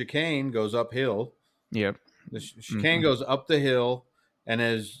elevation, the chicane goes uphill. Yep. The chicane goes up the hill, and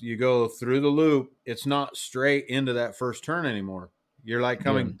as you go through the loop, it's not straight into that first turn anymore. You're like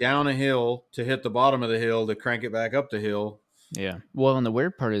coming down a hill to hit the bottom of the hill to crank it back up the hill. Yeah. Well, and the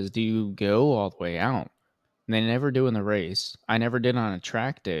weird part is, do you go all the way out? And they never do in the race. I never did on a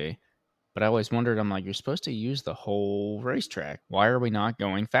track day, but I always wondered, I'm like, you're supposed to use the whole racetrack. Why are we not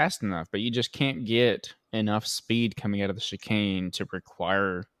going fast enough? But you just can't get enough speed coming out of the chicane to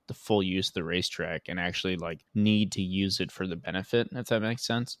require the full use of the racetrack and actually like need to use it for the benefit, if that makes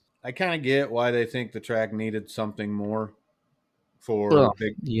sense. I kind of get why they think the track needed something more for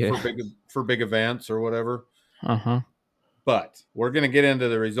big events or whatever. But we're going to get into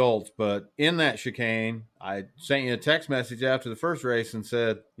the results. But in that chicane, I sent you a text message after the first race and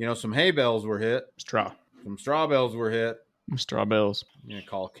said, some hay bales were hit. Some straw bales were hit. Straw bales. I'm going to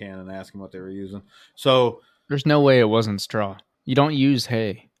call Ken and ask him what they were using. So there's no way it wasn't straw. You don't use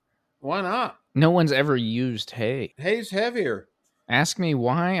hay. Why not? No one's ever used hay. Hay's heavier. Ask me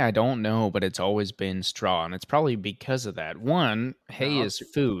why, I don't know, but it's always been straw, and it's probably because of that. One, hay is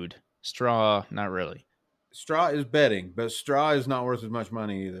food. Straw, not really. Straw is bedding, but straw is not worth as much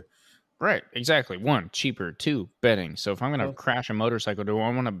money either. Right, exactly. One, cheaper. Two, bedding. So if I'm going to crash a motorcycle, do I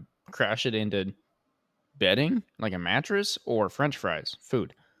want to crash it into bedding, like a mattress, or French fries,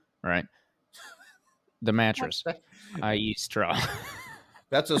 food, right? The mattress, i.e. straw.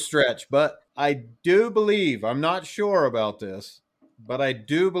 That's a stretch, but I do believe, I'm not sure about this, but I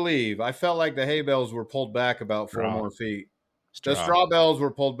do believe, I felt like the hay bales were pulled back about 4 more feet. The straw bales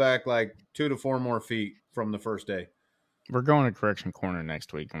were pulled back like 2 to 4 more feet from the first day. We're going to correction corner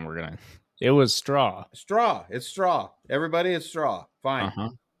next week, and it was straw. Straw. It's straw. Everybody, it's straw. Fine.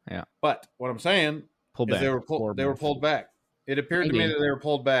 Yeah. But what I'm saying is they were pulled back. It appeared to me that they were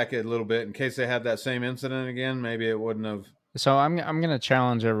pulled back a little bit in case they had that same incident again. Maybe it wouldn't have. So I'm going to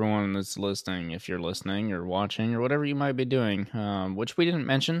challenge everyone that's listening, if you're listening or watching or whatever you might be doing, which we didn't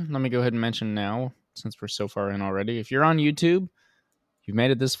mention. Let me go ahead and mention now, since we're so far in already. If you're on YouTube, you've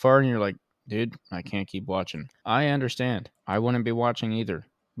made it this far and you're like, dude, I can't keep watching. I understand. I wouldn't be watching either.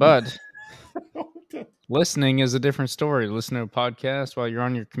 But listening is a different story. Listen to a podcast while you're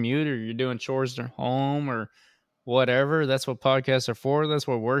on your commute or you're doing chores at home or whatever. That's what podcasts are for. That's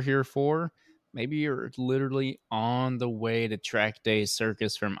what we're here for. Maybe you're literally on the way to Track Day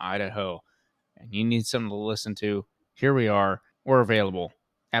Circus from Idaho and you need something to listen to. Here we are. We're available.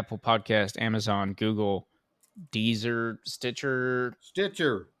 Apple Podcast, Amazon, Google, Deezer, Stitcher,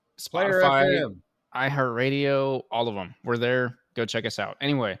 Spotify, iHeartRadio, all of them. We're there. Go check us out.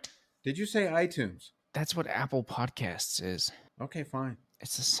 Anyway. Did you say iTunes? That's what Apple Podcasts is. Okay, fine.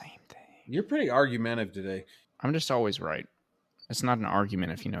 It's the same thing. You're pretty argumentative today. I'm just always right. It's not an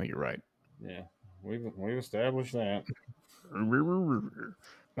argument if you know you're right. Yeah, we've established that.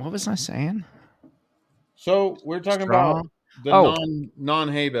 What was I saying? So we're talking about the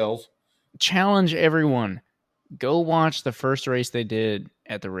non-hay bales. Challenge everyone. Go watch the first race they did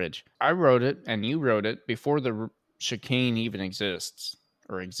at the Ridge. I wrote it, and you wrote it, before the chicane even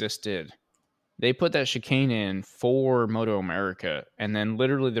existed. They put that chicane in for Moto America, and then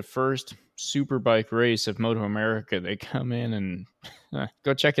literally the first superbike race of Moto America, they come in and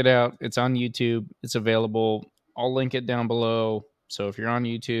go check it out. It's on YouTube. It's available. I'll link it down below. So if you're on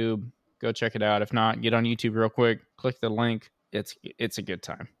YouTube, go check it out. If not, get on YouTube real quick. Click the link. It's a good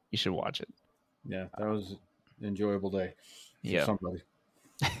time. You should watch it. Yeah, that was an enjoyable day for somebody.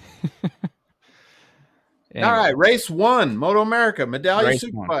 Anyway. All right, race 1, Moto America, Medallia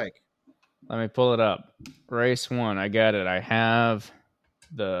Superbike. Let me pull it up. Race 1, I got it. I have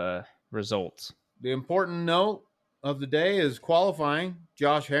the results. The important note of the day is qualifying.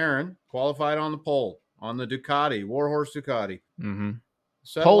 Josh Herron qualified on the pole on the Ducati, Warhorse Ducati. Mm-hmm.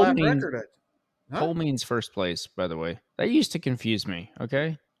 Set a lap record. Pole means first place, by the way. That used to confuse me,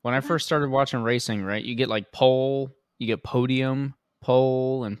 okay? When I first started watching racing, right, you get like pole, you get podium,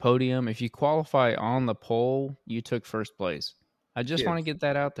 pole, and podium. If you qualify on the pole, you took first place. I just want to get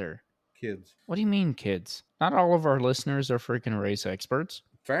that out there. Kids. What do you mean, kids? Not all of our listeners are freaking race experts.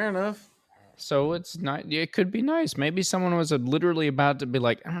 Fair enough. So it's not. It could be nice. Maybe someone was literally about to be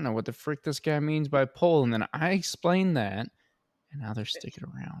like, I don't know what the frick this guy means by pole, and then I explained that, and now they're sticking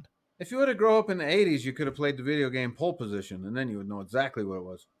around. If you would have grown up in the 80s, you could have played the video game Pole Position, and then you would know exactly what it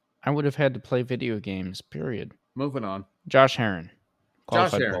was. I would have had to play video games, period. Moving on. Josh Herron.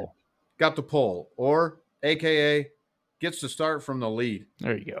 Josh Herron got the pole. Or, a.k.a. gets to start from the lead.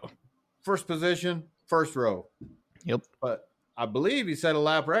 There you go. First position, first row. Yep. But I believe he set a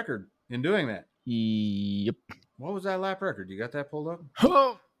lap record in doing that. Yep. What was that lap record? You got that pulled up?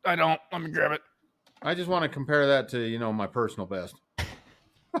 Oh, I don't. Let me grab it. I just want to compare that to, my personal best.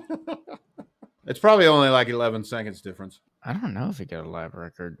 It's probably only like 11 seconds difference. I don't know if he got a lap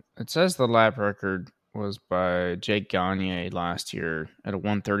record. It says the lap record was by Jake Gagne last year at a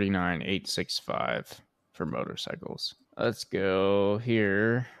 139.865 for motorcycles. Let's go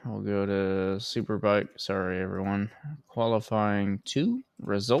here. We'll go to Superbike. Sorry, everyone. Qualifying 2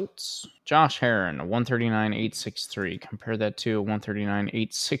 results. Josh Herron, a 139.863. Compare that to a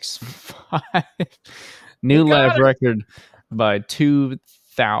 139.865. New lap record by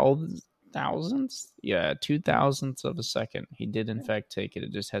 2,000ths? Yeah, 2,000ths of a second. He did, in fact, take it.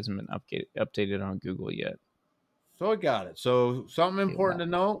 It just hasn't been updated on Google yet. So I got it. So something important to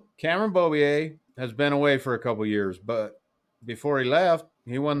note, Cameron Beaubier has been away for a couple years, but before he left,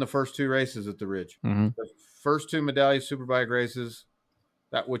 he won the first 2 races at the Ridge. Mm-hmm. The first 2 Medallia Superbike races,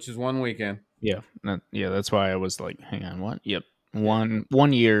 which is one weekend. Yeah, that's why I was like, hang on, what? Yep,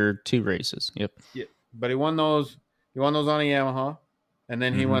 one year, 2 races. Yep. Yeah, but he won those. He won those on a Yamaha, and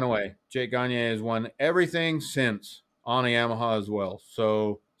then he went away. Jake Gagne has won everything since on a Yamaha as well.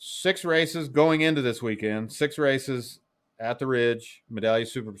 So 6 races going into this weekend. 6 races at the Ridge, Medallia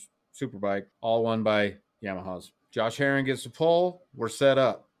Superbike, all won by Yamahas. Josh Herron gets the pole. We're set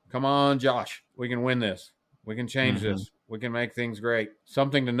up. Come on, Josh. We can win this. We can change this. We can make things great.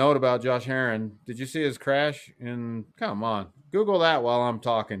 Something to note about Josh Herron. Did you see his crash? Come on. Google that while I'm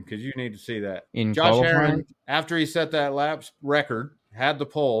talking because you need to see that. Josh Herron, after he set that lap record, had the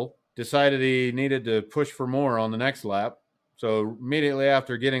pole, decided he needed to push for more on the next lap. So immediately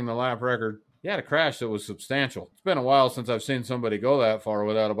after getting the lap record, he had a crash that was substantial. It's been a while since I've seen somebody go that far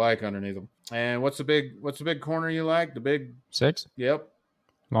without a bike underneath them. And what's the big corner you like? The big 6? Yep.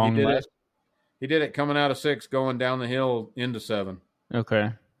 Long left. He did it coming out of 6, going down the hill into 7.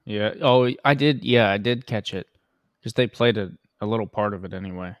 Okay. Yeah. Oh, I did. Yeah, I did catch it because they played a little part of it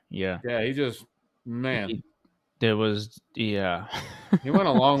anyway. Yeah. Yeah. He just, man. There was, yeah. He went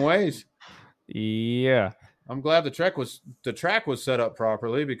a long ways. Yeah. I'm glad the track was set up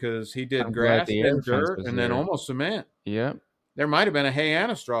properly because he did grass and dirt and then almost cement. Yep. There might have been a hay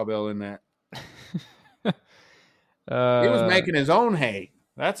and a straw bale in that. He was making his own hay.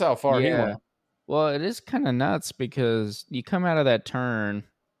 That's how far he went. Well, it is kind of nuts because you come out of that turn,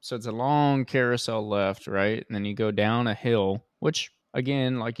 so it's a long carousel left, right? And then you go down a hill, which,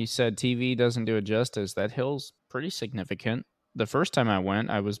 again, like you said, TV doesn't do it justice. That hill's pretty significant. The first time I went,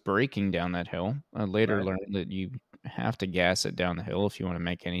 I was braking down that hill. I later learned that you have to gas it down the hill if you want to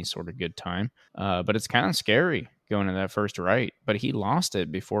make any sort of good time. But it's kind of scary going to that first right. But he lost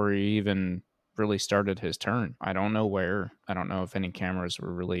it before he even really started his turn. I don't know where. I don't know if any cameras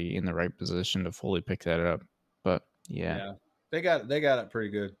were really in the right position to fully pick that up. But yeah. They got it pretty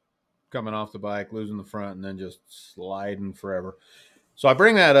good coming off the bike, losing the front, and then just sliding forever. So I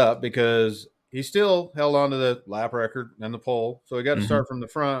bring that up because he still held on to the lap record and the pole, so he got to start from the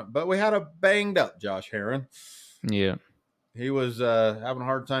front. But we had a banged up Josh Herron. Yeah. He was having a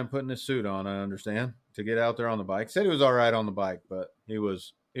hard time putting his suit on, I understand, to get out there on the bike. Said he was all right on the bike, but he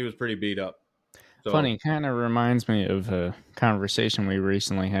was pretty beat up. So, funny, kind of reminds me of a conversation we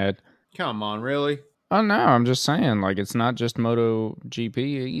recently had. Come on, really? Oh, no, I'm just saying, like, it's not just Moto GP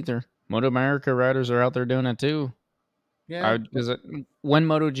either. Moto America riders are out there doing it too. Yeah. When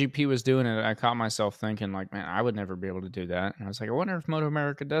Moto GP was doing it, I caught myself thinking, like, man, I would never be able to do that. And I was like, I wonder if Moto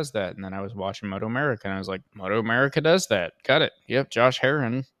America does that. And then I was watching Moto America, and I was like, Moto America does that. Got it. Yep, Josh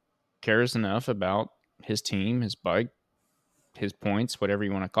Herron cares enough about his team, his bike, his points, whatever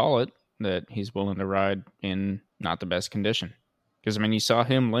you want to call it, that he's willing to ride in not the best condition. Because, I mean, you saw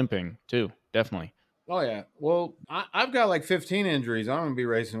him limping, too. Definitely. Oh, yeah. Well, I've got like 15 injuries I'm going to be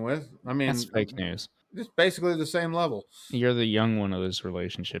racing with. I mean, that's fake news. It's basically the same level. You're the young one of this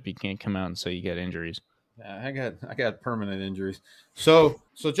relationship. You can't come out and say you got injuries. Yeah, I got permanent injuries. So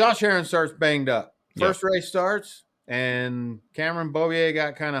Josh Herron starts banged up. First race starts, and Cameron Beaubier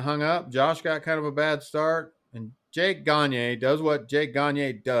got kind of hung up. Josh got kind of a bad start, and Jake Gagne does what Jake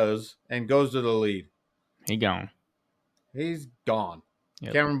Gagne does and goes to the lead. He's gone.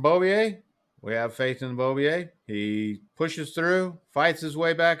 Yep. Cameron Beaubier, we have faith in Beaubier. He pushes through, fights his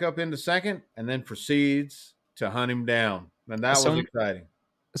way back up into second, and then proceeds to hunt him down. And that was exciting.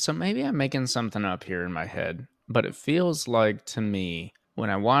 So maybe I'm making something up here in my head, but it feels like to me, when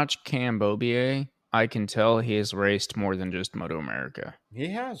I watch Cam Beaubier, I can tell he has raced more than just Moto America.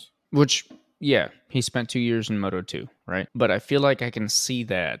 He has. Which, he spent 2 years in Moto 2, right? But I feel like I can see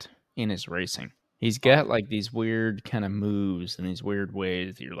that in his racing. He's got like these weird kind of moves and these weird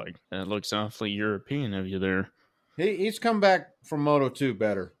ways. You're like, that looks awfully European of you there. He's come back from Moto 2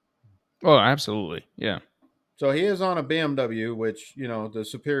 better. Oh, absolutely. Yeah. So he is on a BMW, which, the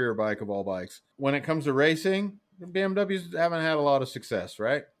superior bike of all bikes. When it comes to racing, BMWs haven't had a lot of success,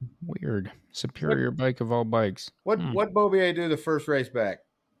 right? Weird. Superior bike of all bikes. What Bobier do the first race back?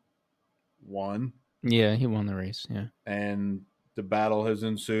 Won. Yeah, he won the race. Yeah. And the battle has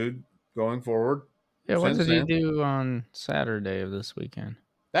ensued going forward. Yeah, what did he do on Saturday of this weekend?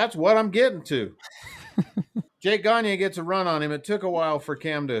 That's what I'm getting to. Jake Gagne gets a run on him. It took a while for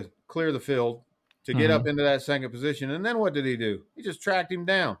Cam to clear the field to get up into that second position. And then what did he do? He just tracked him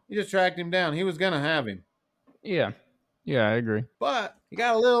down. He was going to have him. Yeah. Yeah, I agree. But he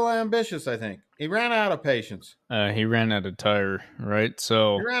got a little ambitious, I think. He ran out of patience. He ran out of tire, right?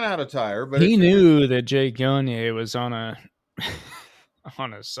 So he ran out of tire, but he knew that Jake Gagne was on a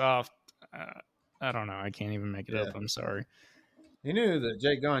soft. I don't know. I can't even make it up. I'm sorry. He knew that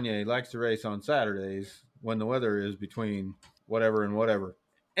Jake Gagne likes to race on Saturdays when the weather is between whatever and whatever.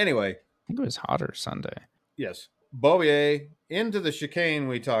 Anyway, I think it was hotter Sunday. Yes, Bobier into the chicane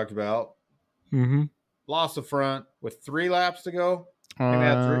we talked about. Lost the front with 3 laps to go.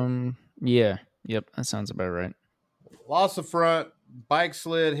 Yeah. Yep. That sounds about right. Lost the front. Bike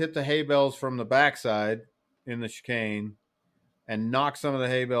slid, hit the hay bales from the backside in the chicane, and knocked some of the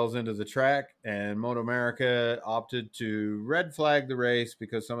hay bales into the track. And Moto America opted to red flag the race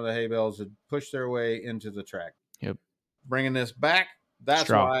because some of the hay bales had pushed their way into the track. Yep. Bringing this back. That's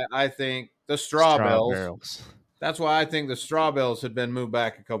why I think the straw bales. That's why I think the straw bales had been moved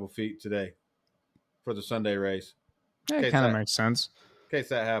back a couple feet today for the Sunday race. That kind of makes sense. In case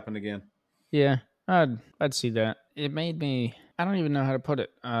that happened again. Yeah, I'd see that. It made me, I don't even know how to put it.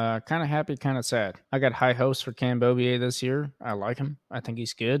 Kind of happy, kind of sad. I got high hopes for Cam Bobier this year. I like him. I think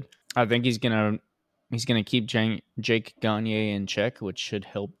he's good. I think he's gonna keep Jake Gagne in check, which should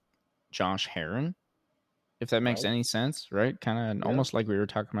help Josh Herrin, if that makes any sense, right? Kind of almost like we were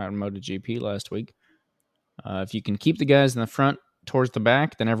talking about in MotoGP last week. If you can keep the guys in the front towards the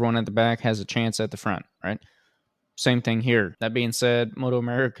back, then everyone at the back has a chance at the front, right? Same thing here. That being said, Moto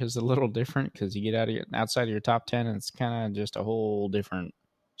America is a little different because you get outside of your top 10 and it's kind of just a whole different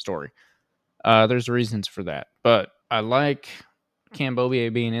story. There's reasons for that. But I like Cam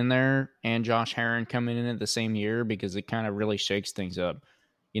Bobier being in there and Josh Herrin coming in at the same year because it kind of really shakes things up.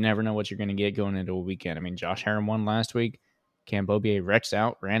 You never know what you're going to get going into a weekend. I mean, Josh Herrin won last week. Cam Bobier wrecks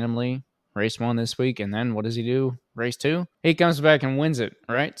out randomly. Race 1 this week. And then what does he do? Race 2? He comes back and wins it,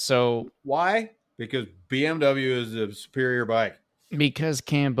 right? So why? Because BMW is a superior bike. Because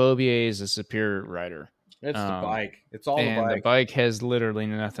Cam Bobier is a superior rider. It's the bike. It's all the bike. And the bike has literally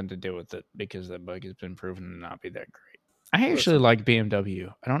nothing to do with it because that bike has been proven to not be that great. I actually like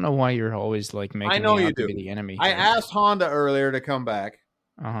BMW. I don't know why you're always like making me out to be the enemy. I asked Honda earlier to come back.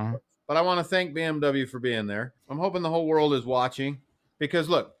 But I want to thank BMW for being there. I'm hoping the whole world is watching because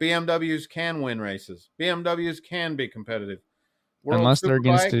look, BMWs can win races. BMWs can be competitive. Unless they're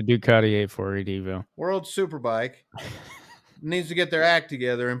against the Ducati A480 Evo. World Superbike needs to get their act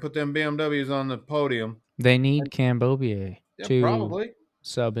together and put them BMWs on the podium. They need Cam Bobier to probably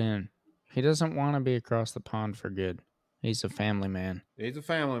sub in. He doesn't want to be across the pond for good. He's a family man. He's a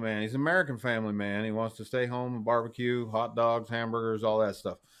family man. He's an American family man. He wants to stay home and barbecue, hot dogs, hamburgers, all that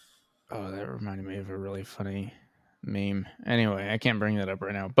stuff. Oh, that reminded me of a really funny meme. Anyway, I can't bring that up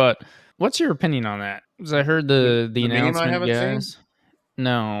right now. But what's your opinion on that? Because I heard the announcement, guys.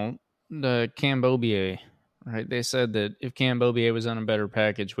 No, the Cam Bobier, right? They said that if Cam Bobier was on a better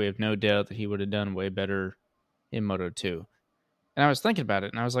package, we have no doubt that he would have done way better in Moto 2. And I was thinking about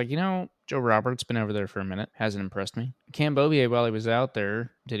it, and I was like, Joe Roberts been over there for a minute. Hasn't impressed me. Cam Bobier, while he was out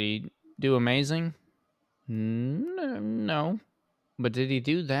there, did he do amazing? No. But did he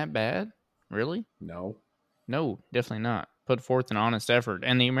do that bad? Really? No, definitely not. Put forth an honest effort.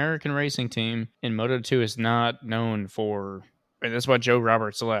 And the American racing team in Moto 2 is not known for... And that's why Joe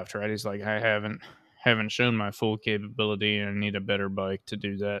Roberts left, right? He's like, I haven't shown my full capability and I need a better bike to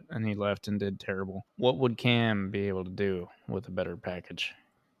do that. And he left and did terrible. What would Cam be able to do with a better package?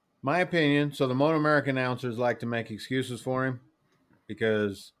 My opinion, so the Moto America announcers like to make excuses for him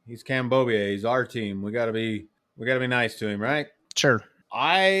because he's Cam Bobier. He's our team. We gotta be nice to him, right? Sure.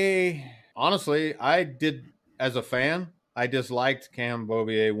 Honestly, I did, as a fan, I disliked Cam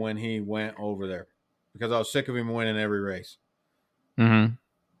Bobier when he went over there because I was sick of him winning every race. Mm-hmm.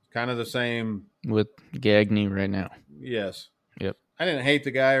 Kind of the same with Gagne right now. Yes. Yep. I didn't hate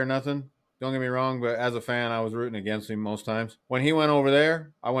the guy or nothing. Don't get me wrong, but as a fan, I was rooting against him most times. When he went over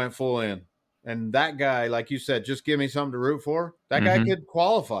there, I went full in. And that guy, like you said, just give me something to root for. That guy could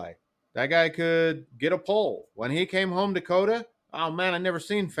qualify. That guy could get a pole. When he came home to Coda, oh man, I never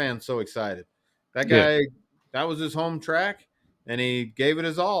seen fans so excited. That Yeah. guy, that was his home track, and he gave it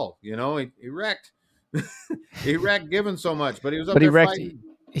his all. You know, he wrecked. He wrecked given so much, but he was up But he there wrecked. fighting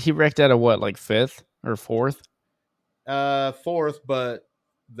He wrecked out of what, like fifth or fourth? fourth. But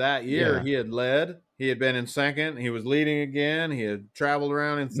that year Yeah. he had led. He had been in second. He was leading again. He had traveled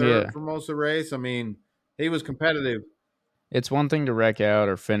around in third Yeah. for most of the race. I mean, he was competitive. It's one thing to wreck out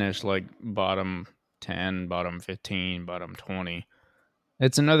or finish like bottom 10, bottom 15, bottom 20.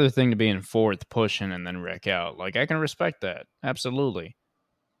 It's another thing to be in fourth pushing and then wreck out. Like, I can respect that. Absolutely.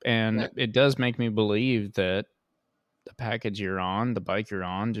 And Yeah. it does make me believe that the package you're on, the bike you're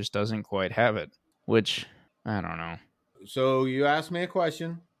on, just doesn't quite have it, which I don't know. So you asked me a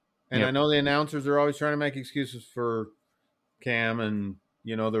question, and Yep. I know the announcers are always trying to make excuses for Cam and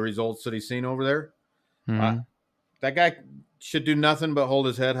the results that he's seen over there. Mhm. That guy should do nothing but hold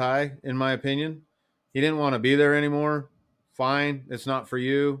his head high, in my opinion. He didn't want to be there anymore. Fine, it's not for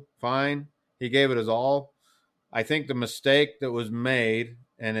you. Fine, he gave it his all. I think the mistake that was made,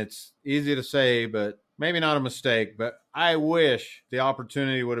 and it's easy to say, but maybe not a mistake, but I wish the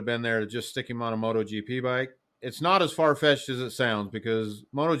opportunity would have been there to just stick him on a MotoGP bike. It's not as far-fetched as it sounds, because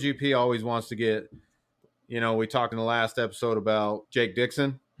MotoGP always wants to get, we talked in the last episode about Jake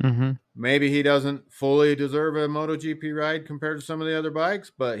Dixon. Mhm. Maybe he doesn't fully deserve a MotoGP ride compared to some of the other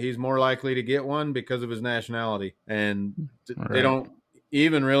bikes, but he's more likely to get one because of his nationality. And they Right. don't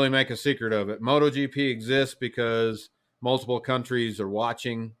even really make a secret of it. MotoGP exists because multiple countries are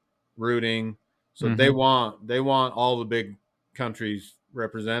watching, rooting. So they want all the big countries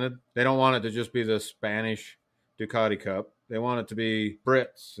represented. They don't want it to just be the Spanish Ducati Cup. They want it to be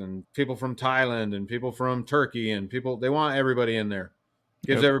Brits and people from Thailand and people from Turkey and people. They want everybody in there.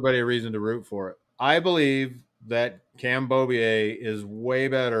 Gives Yep. everybody a reason to root for it. I believe that Cam Beaubier is way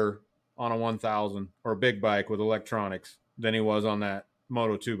better on a 1000 or a big bike with electronics than he was on that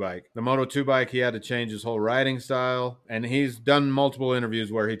Moto 2 bike. The Moto 2 bike, he had to change his whole riding style, and he's done multiple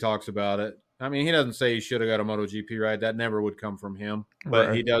interviews where he talks about it. I mean, he doesn't say he should have got a MotoGP ride. That never would come from him. But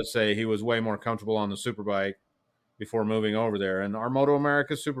Right. he does say he was way more comfortable on the Superbike before moving over there. And our Moto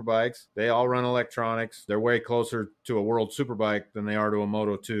America Superbikes, they all run electronics. They're way closer to a World Superbike than they are to a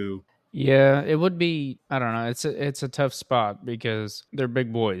Moto 2. Yeah, it would be. I don't know. It's a tough spot because they're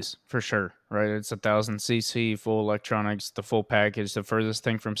big boys for sure, right? It's 1000cc, full electronics, the full package, the furthest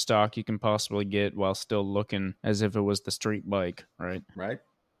thing from stock you can possibly get while still looking as if it was the street bike, right? Right.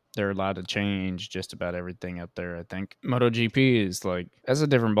 They're allowed to change just about everything out there. I think MotoGP is like, that's a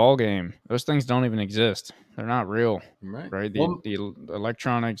different ball game. Those things don't even exist. They're not real, right? The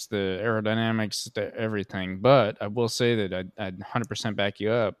electronics, the aerodynamics, everything. But I will say that I'd 100% back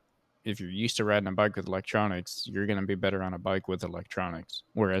you up. If you're used to riding a bike with electronics, you're going to be better on a bike with electronics.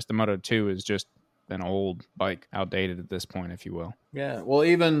 Whereas the Moto 2 is just an old bike, outdated at this point, if you will. Yeah. Well,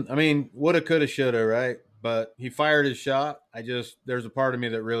 woulda, coulda, shoulda, right? But he fired his shot. There's a part of me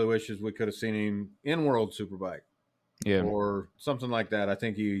that really wishes we could have seen him in World Superbike. Yeah. Or something like that. I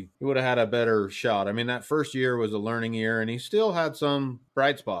think he would have had a better shot. I mean, that first year was a learning year, and he still had some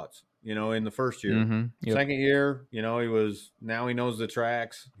bright spots, in the first year. Yep. Second year, he knows the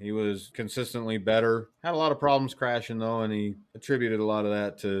tracks. He was consistently better. Had a lot of problems crashing, though, and he attributed a lot of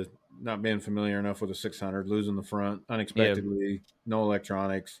that to not being familiar enough with a 600, losing the front unexpectedly, no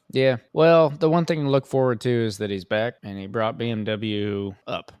electronics. Yeah. Well, the one thing to look forward to is that he's back and he brought BMW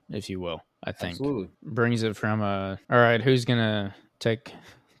up, if you will, I think. Absolutely. Brings it from all right, who's going to take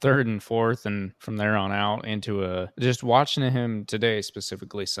third and fourth and from there on out into just watching him today,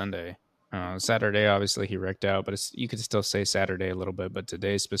 specifically Sunday. Saturday, obviously, he wrecked out, but you could still say Saturday a little bit. But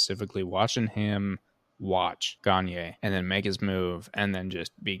today, specifically, watching him watch Gagne and then make his move and then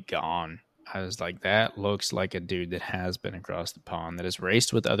just be gone. I was like, that looks like a dude that has been across the pond, that has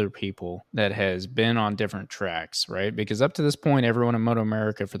raced with other people, that has been on different tracks, right? Because up to this point, everyone in Moto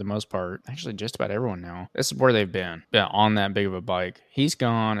America, for the most part, actually just about everyone now, this is where they've been on that big of a bike. He's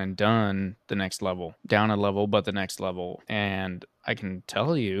gone and done the next level, down a level, but the next level. And I can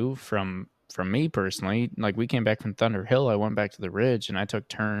tell you from me personally, like we came back from Thunder Hill, I went back to the Ridge and I took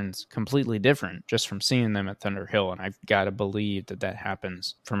turns completely different just from seeing them at Thunder Hill. And I've got to believe that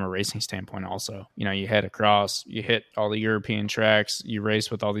happens from a racing standpoint also. You head across, you hit all the European tracks, you race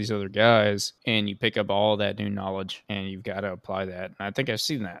with all these other guys, and you pick up all that new knowledge and you've got to apply that. And I think I've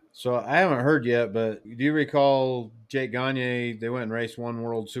seen that. So I haven't heard yet, but do you recall Jake Gagne? They went and raced one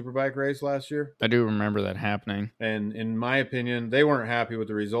World Superbike race last year. I do remember that happening. And in my opinion, they weren't happy with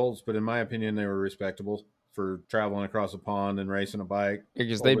the results, but in my opinion, they were respectable for traveling across a pond and racing a bike.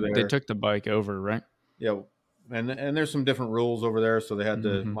 Because they took the bike over, right? Yeah. and there's some different rules over there, so they had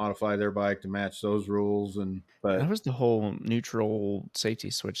to modify their bike to match those rules. But that was the whole neutral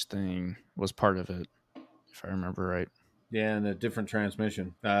safety switch thing was part of it, if I remember right. Yeah, and a different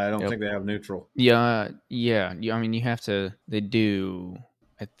transmission. I don't think they have neutral. Yeah. I mean, you have to. They do.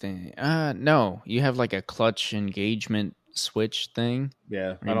 I think. No, you have like a clutch engagement switch thing.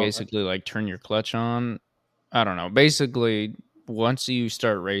 Yeah, You basically like turn your clutch on. I don't know. Basically, once you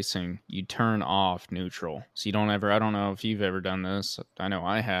start racing, you turn off neutral. So you don't ever, I don't know if you've ever done this. I know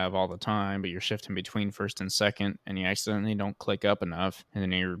I have all the time, but you're shifting between first and second and you accidentally don't click up enough. And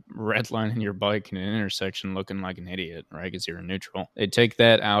then you're redlining your bike in an intersection looking like an idiot, right? Because you're in neutral. They take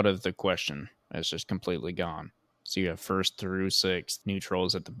that out of the question. It's just completely gone. So you have first through sixth,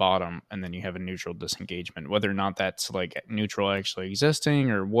 neutrals at the bottom, and then you have a neutral disengagement. Whether or not that's like neutral actually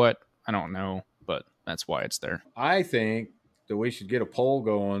existing or what, I don't know, but that's why it's there. I think that we should get a poll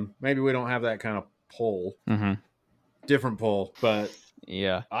going. Maybe we don't have that kind of poll. Different poll. But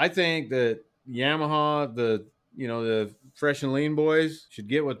yeah, I think that Yamaha, the Fresh and Lean boys should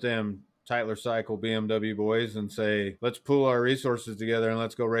get with them Tytler Cycle BMW boys and say, let's pool our resources together and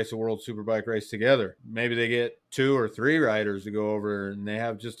let's go race a World Superbike race together. Maybe they get 2 or 3 riders to go over and they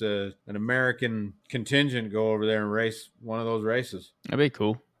have just an American contingent go over there and race one of those races. That'd be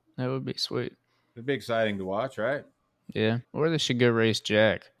cool. That would be sweet. It'd be exciting to watch, right? Yeah. Or they should go race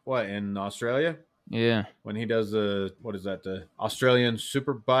Jack. What, in Australia? Yeah. When he does the Australian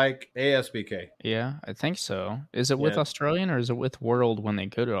Superbike ASBK. Yeah, I think so. Is it with Australian or is it with World when they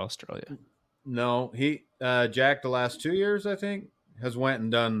go to Australia? No, he Jack the last 2 years, I think, has went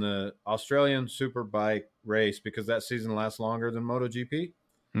and done the Australian Superbike race because that season lasts longer than MotoGP.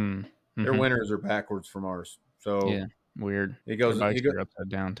 Their winners are backwards from ours. So yeah, weird. He goes upside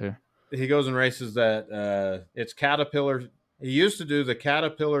down too. He goes and races that it's Caterpillar. He used to do the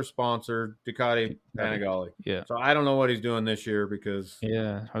Caterpillar sponsored Ducati Panigale. Yeah. So I don't know what he's doing this year because.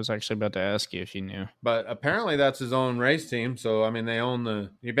 Yeah, I was actually about to ask you if you knew. But apparently that's his own race team. So, I mean, they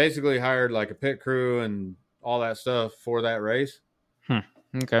own he basically hired like a pit crew and all that stuff for that race.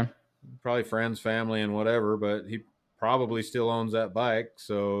 Okay. Probably friends, family, and whatever, but he probably still owns that bike.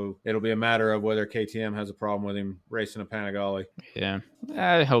 So it'll be a matter of whether KTM has a problem with him racing a Panigale. Yeah.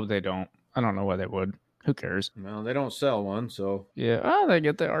 I hope they don't. I don't know why they would. Who cares? No, they don't sell one, so. Yeah. Oh, they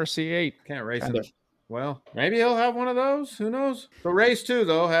get the RC8. Can't race it. Well, maybe he'll have one of those. Who knows? So race 2,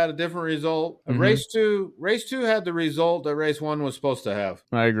 though, had a different result. Race two had the result that race 1 was supposed to have.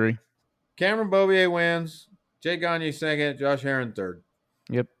 I agree. Cameron Beaubier wins. Jay Gagne second. Josh Herron third.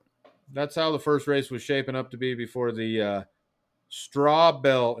 Yep. That's how the first race was shaping up to be before the straw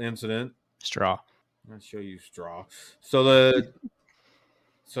bell incident. Straw. I'll show you straw. So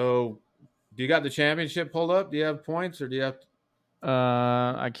do you got the championship pulled up? Do you have points or do you have to...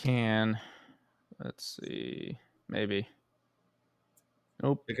 I can. Let's see. Maybe.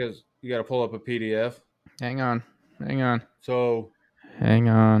 Nope. Because you got to pull up a PDF. Hang on. So. Hang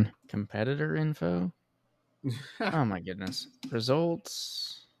on. Competitor info? Oh my goodness.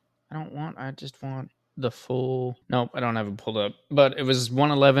 Results. I just want the full. Nope, I don't have it pulled up. But it was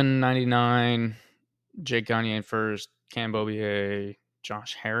 111.99. Jake Gagne in first. Cam Beaubier.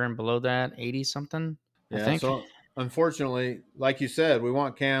 Josh Herron below that, 80 something. Yeah, I think. So unfortunately, like you said, we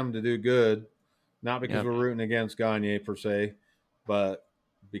want Cam to do good, not because we're rooting against Gagne per se, but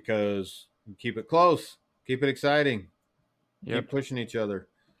because we keep it close, keep it exciting, keep pushing each other.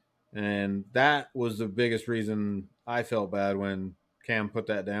 And that was the biggest reason I felt bad when Cam put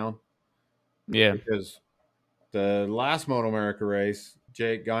that down. Yeah. Because the last Moto America race,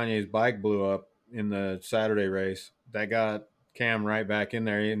 Jake Gagne's bike blew up in the Saturday race. That got Cam right back in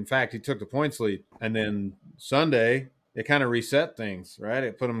there. In fact, he took the points lead. And then Sunday, it kind of reset things, right?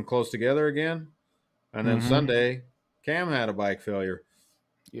 It put them close together again. And then Sunday, Cam had a bike failure.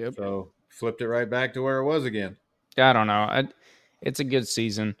 Yep. So flipped it right back to where it was again. I don't know. It's a good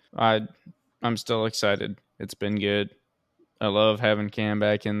season. I'm still excited. It's been good. I love having Cam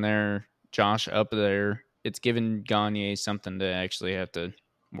back in there, Josh up there. It's given Gagne something to actually have to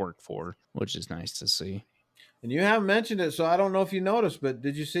work for, which is nice to see. And you haven't mentioned it, so I don't know if you noticed, but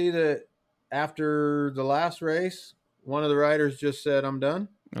did you see that after the last race, one of the riders just said, "I'm done"?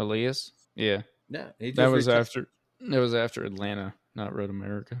 Elias? Yeah. Yeah. That was after Atlanta, not Road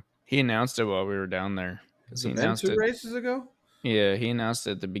America. He announced it while we were down there. He announced 2 races ago? Yeah, he announced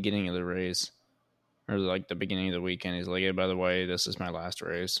it at the beginning of the race. Or like the beginning of the weekend. He's like, "Hey, by the way, this is my last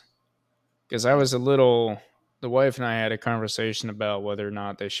race." Because I was the wife and I had a conversation about whether or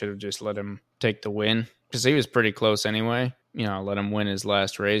not they should have just let him take the win. Because he was pretty close anyway. Let him win his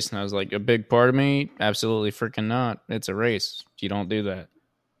last race. And I was like, a big part of me, absolutely freaking not. It's a race. You don't do that.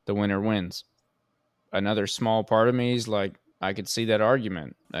 The winner wins. another small part of me is like, I could see that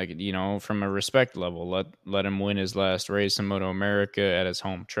argument. I could, from a respect level, let him win his last race in Moto America at his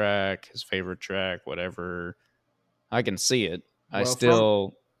home track, his favorite track, whatever. I can see it. I'm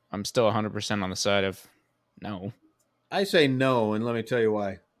Well, still 100% on the side of no. I say no, and let me tell you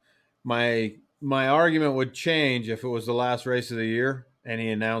why. My argument would change if it was the last race of the year and he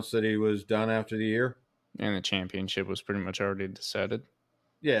announced that he was done after the year. And the championship was pretty much already decided.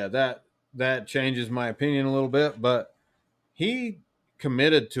 Yeah, that changes my opinion a little bit, but he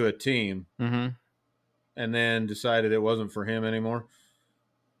committed to a team and then decided it wasn't for him anymore.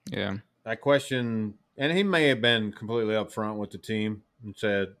 Yeah. I question, and he may have been completely upfront with the team and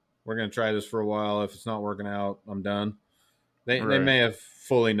said, we're going to try this for a while. If it's not working out, I'm done. They may have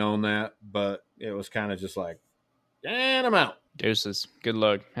fully known that, but it was kind of just like, and I'm out. Deuces. Good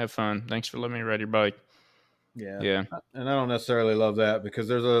luck. Have fun. Thanks for letting me ride your bike. Yeah. And I don't necessarily love that because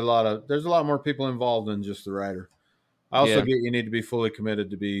there's a lot more people involved than just the rider. I also get you need to be fully committed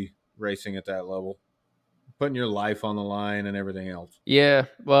to be racing at that level, putting your life on the line and everything else. Yeah.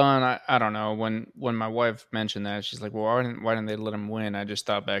 Well, and I don't know, when my wife mentioned that, she's like, well, why didn't they let him win? I just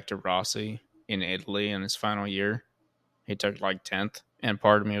thought back to Rossi in Italy in his final year. He took like 10th. And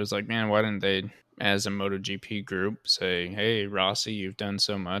part of me was like, man, why didn't they, as a MotoGP group, say, hey, Rossi, you've done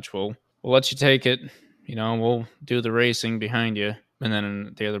so much. We'll let you take it. We'll do the racing behind you. And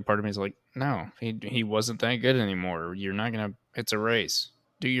then the other part of me is like, no, he wasn't that good anymore. You're not going to, it's a race.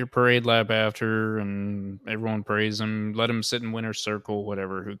 Do your parade lap after and everyone praise him. Let him sit in winner's circle,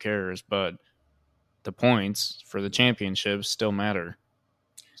 whatever, who cares? But the points for the championships still matter.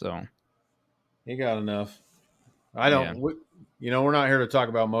 So. He got enough. I don't, we're not here to talk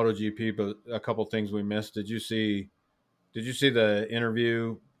about MotoGP, but a couple things we missed. Did you see the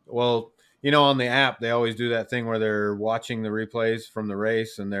interview? Well, on the app, they always do that thing where they're watching the replays from the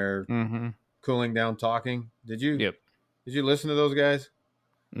race and they're cooling down talking. Did you listen to those guys?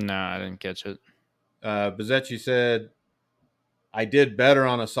 No, I didn't catch it. Bezecchi said, I did better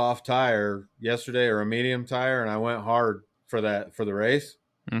on a soft tire yesterday or a medium tire, and I went hard for the race.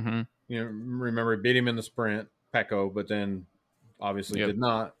 Mm-hmm. Remember, he beat him in the sprint, Pecco, but then obviously did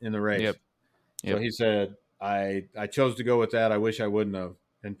not in the race. Yep. So he said, I chose to go with that. I wish I wouldn't have.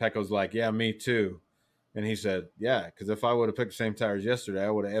 And Pecco's like, yeah, me too. And he said, yeah, because if I would have picked the same tires yesterday, I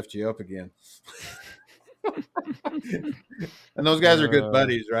would have effed you up again. And those guys are good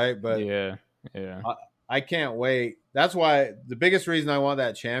buddies, right? But yeah. I can't wait. That's why the biggest reason I want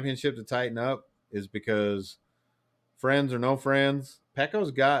that championship to tighten up is because friends or no friends,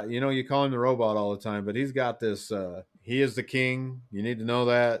 Pecco's got, you call him the robot all the time, but he's got this, he is the king. You need to know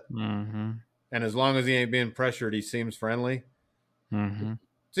that. Mm-hmm. And as long as he ain't being pressured, he seems friendly. Mm-hmm.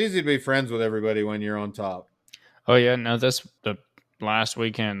 It's easy to be friends with everybody when you're on top. Oh, yeah. No, the past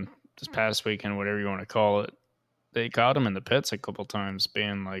weekend, whatever you want to call it, they caught him in the pits a couple times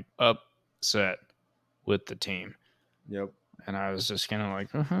being like upset with the team. Yep. And I was just kind of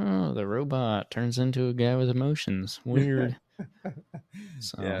like, the robot turns into a guy with emotions. Weird.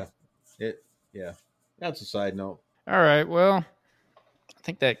 So. Yeah. That's a side note. All right. Well, I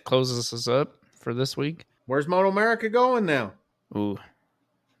think that closes us up for this week. Where's Moto America going now? Ooh,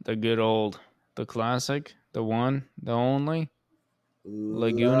 the classic, the one, the only,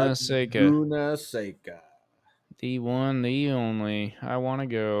 Laguna Seca. Laguna Seca. The one, the only. I want to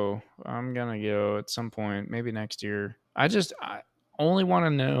go. I'm going to go at some point, maybe next year. I only want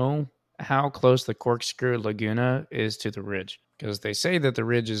to know how close the Corkscrew Laguna is to the Ridge, because they say that the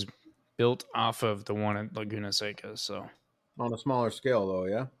Ridge is built off of the one at Laguna Seca. So on a smaller scale, though,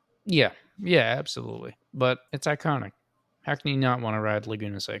 yeah? Yeah, absolutely. But it's iconic. How can you not want to ride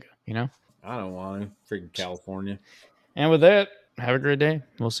Laguna Seca, I don't want to. Freaking California. And with that, have a great day.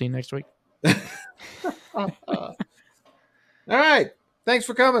 We'll see you next week. All right. Thanks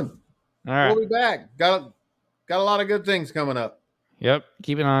for coming. All right. We'll be back. Got a lot of good things coming up. Yep.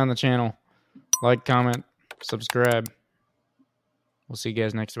 Keep an eye on the channel. Like, comment, subscribe. We'll see you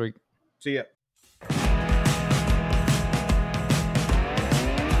guys next week. See ya.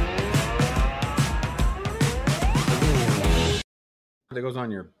 That goes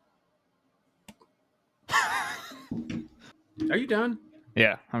on your... Are you done?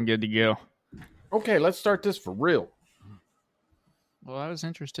 Yeah, I'm good to go. Okay, let's start this for real. Well, I was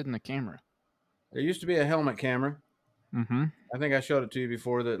interested in the camera. There used to be a helmet camera. Mm-hmm. I think I showed it to you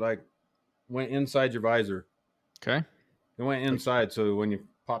before that went inside your visor. Okay. It went inside, so when you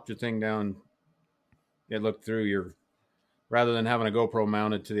popped your thing down, it looked through your... Rather than having a GoPro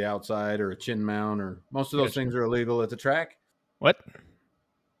mounted to the outside or a chin mount, or most of those things are illegal at the track. What?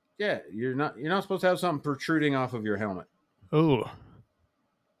 Yeah, you're not supposed to have something protruding off of your helmet. Ooh.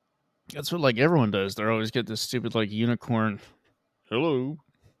 That's what like everyone does. They always get this stupid like unicorn. Hello.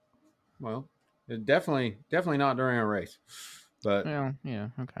 Well, it definitely not during a race, but Yeah,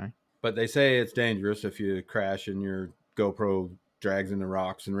 okay. But they say it's dangerous if you crash and your GoPro drags into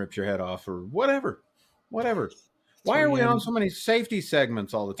rocks and rips your head off or whatever. Why are we 3M. on so many safety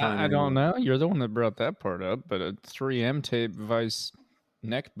segments all the time? I anymore? don't know. You're the one that brought that part up, but a 3M tape vice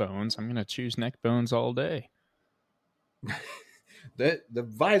neck bones. I'm gonna choose neck bones all day. The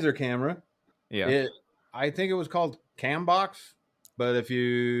visor camera. Yeah. I think it was called Cambox, but if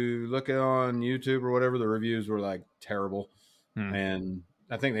you look it on YouTube or whatever, the reviews were like terrible, and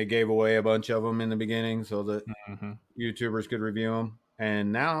I think they gave away a bunch of them in the beginning so that YouTubers could review them.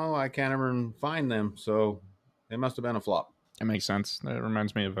 And now I can't even find them, so it must have been a flop. It makes sense. That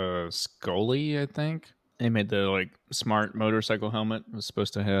reminds me of a Scully, I think. They made the like smart motorcycle helmet. It was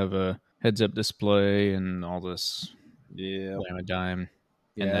supposed to have a heads-up display and all this. Yeah, wham a dime.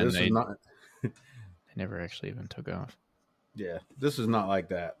 Yeah, and then this is not. They never actually even took off. Yeah, this is not like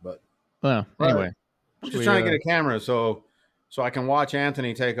that. But well, anyway, I'm just trying to get a camera so I can watch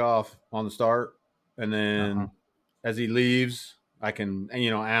Anthony take off on the start, and then as he leaves, I can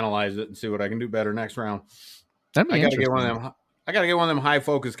analyze it and see what I can do better next round. That'd be interesting. I gotta get one of them high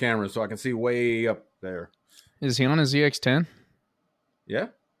focus cameras so I can see way up there. Is he on his ZX10? Yeah.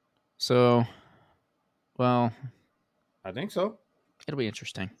 So, well, I think so. It'll be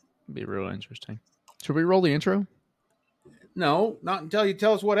interesting. It'll be real interesting. Should we roll the intro? No, not until you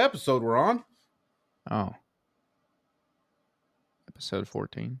tell us what episode we're on. Oh. Episode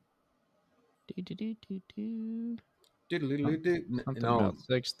 14. Something about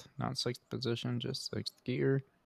sixth, not sixth position, just sixth gear.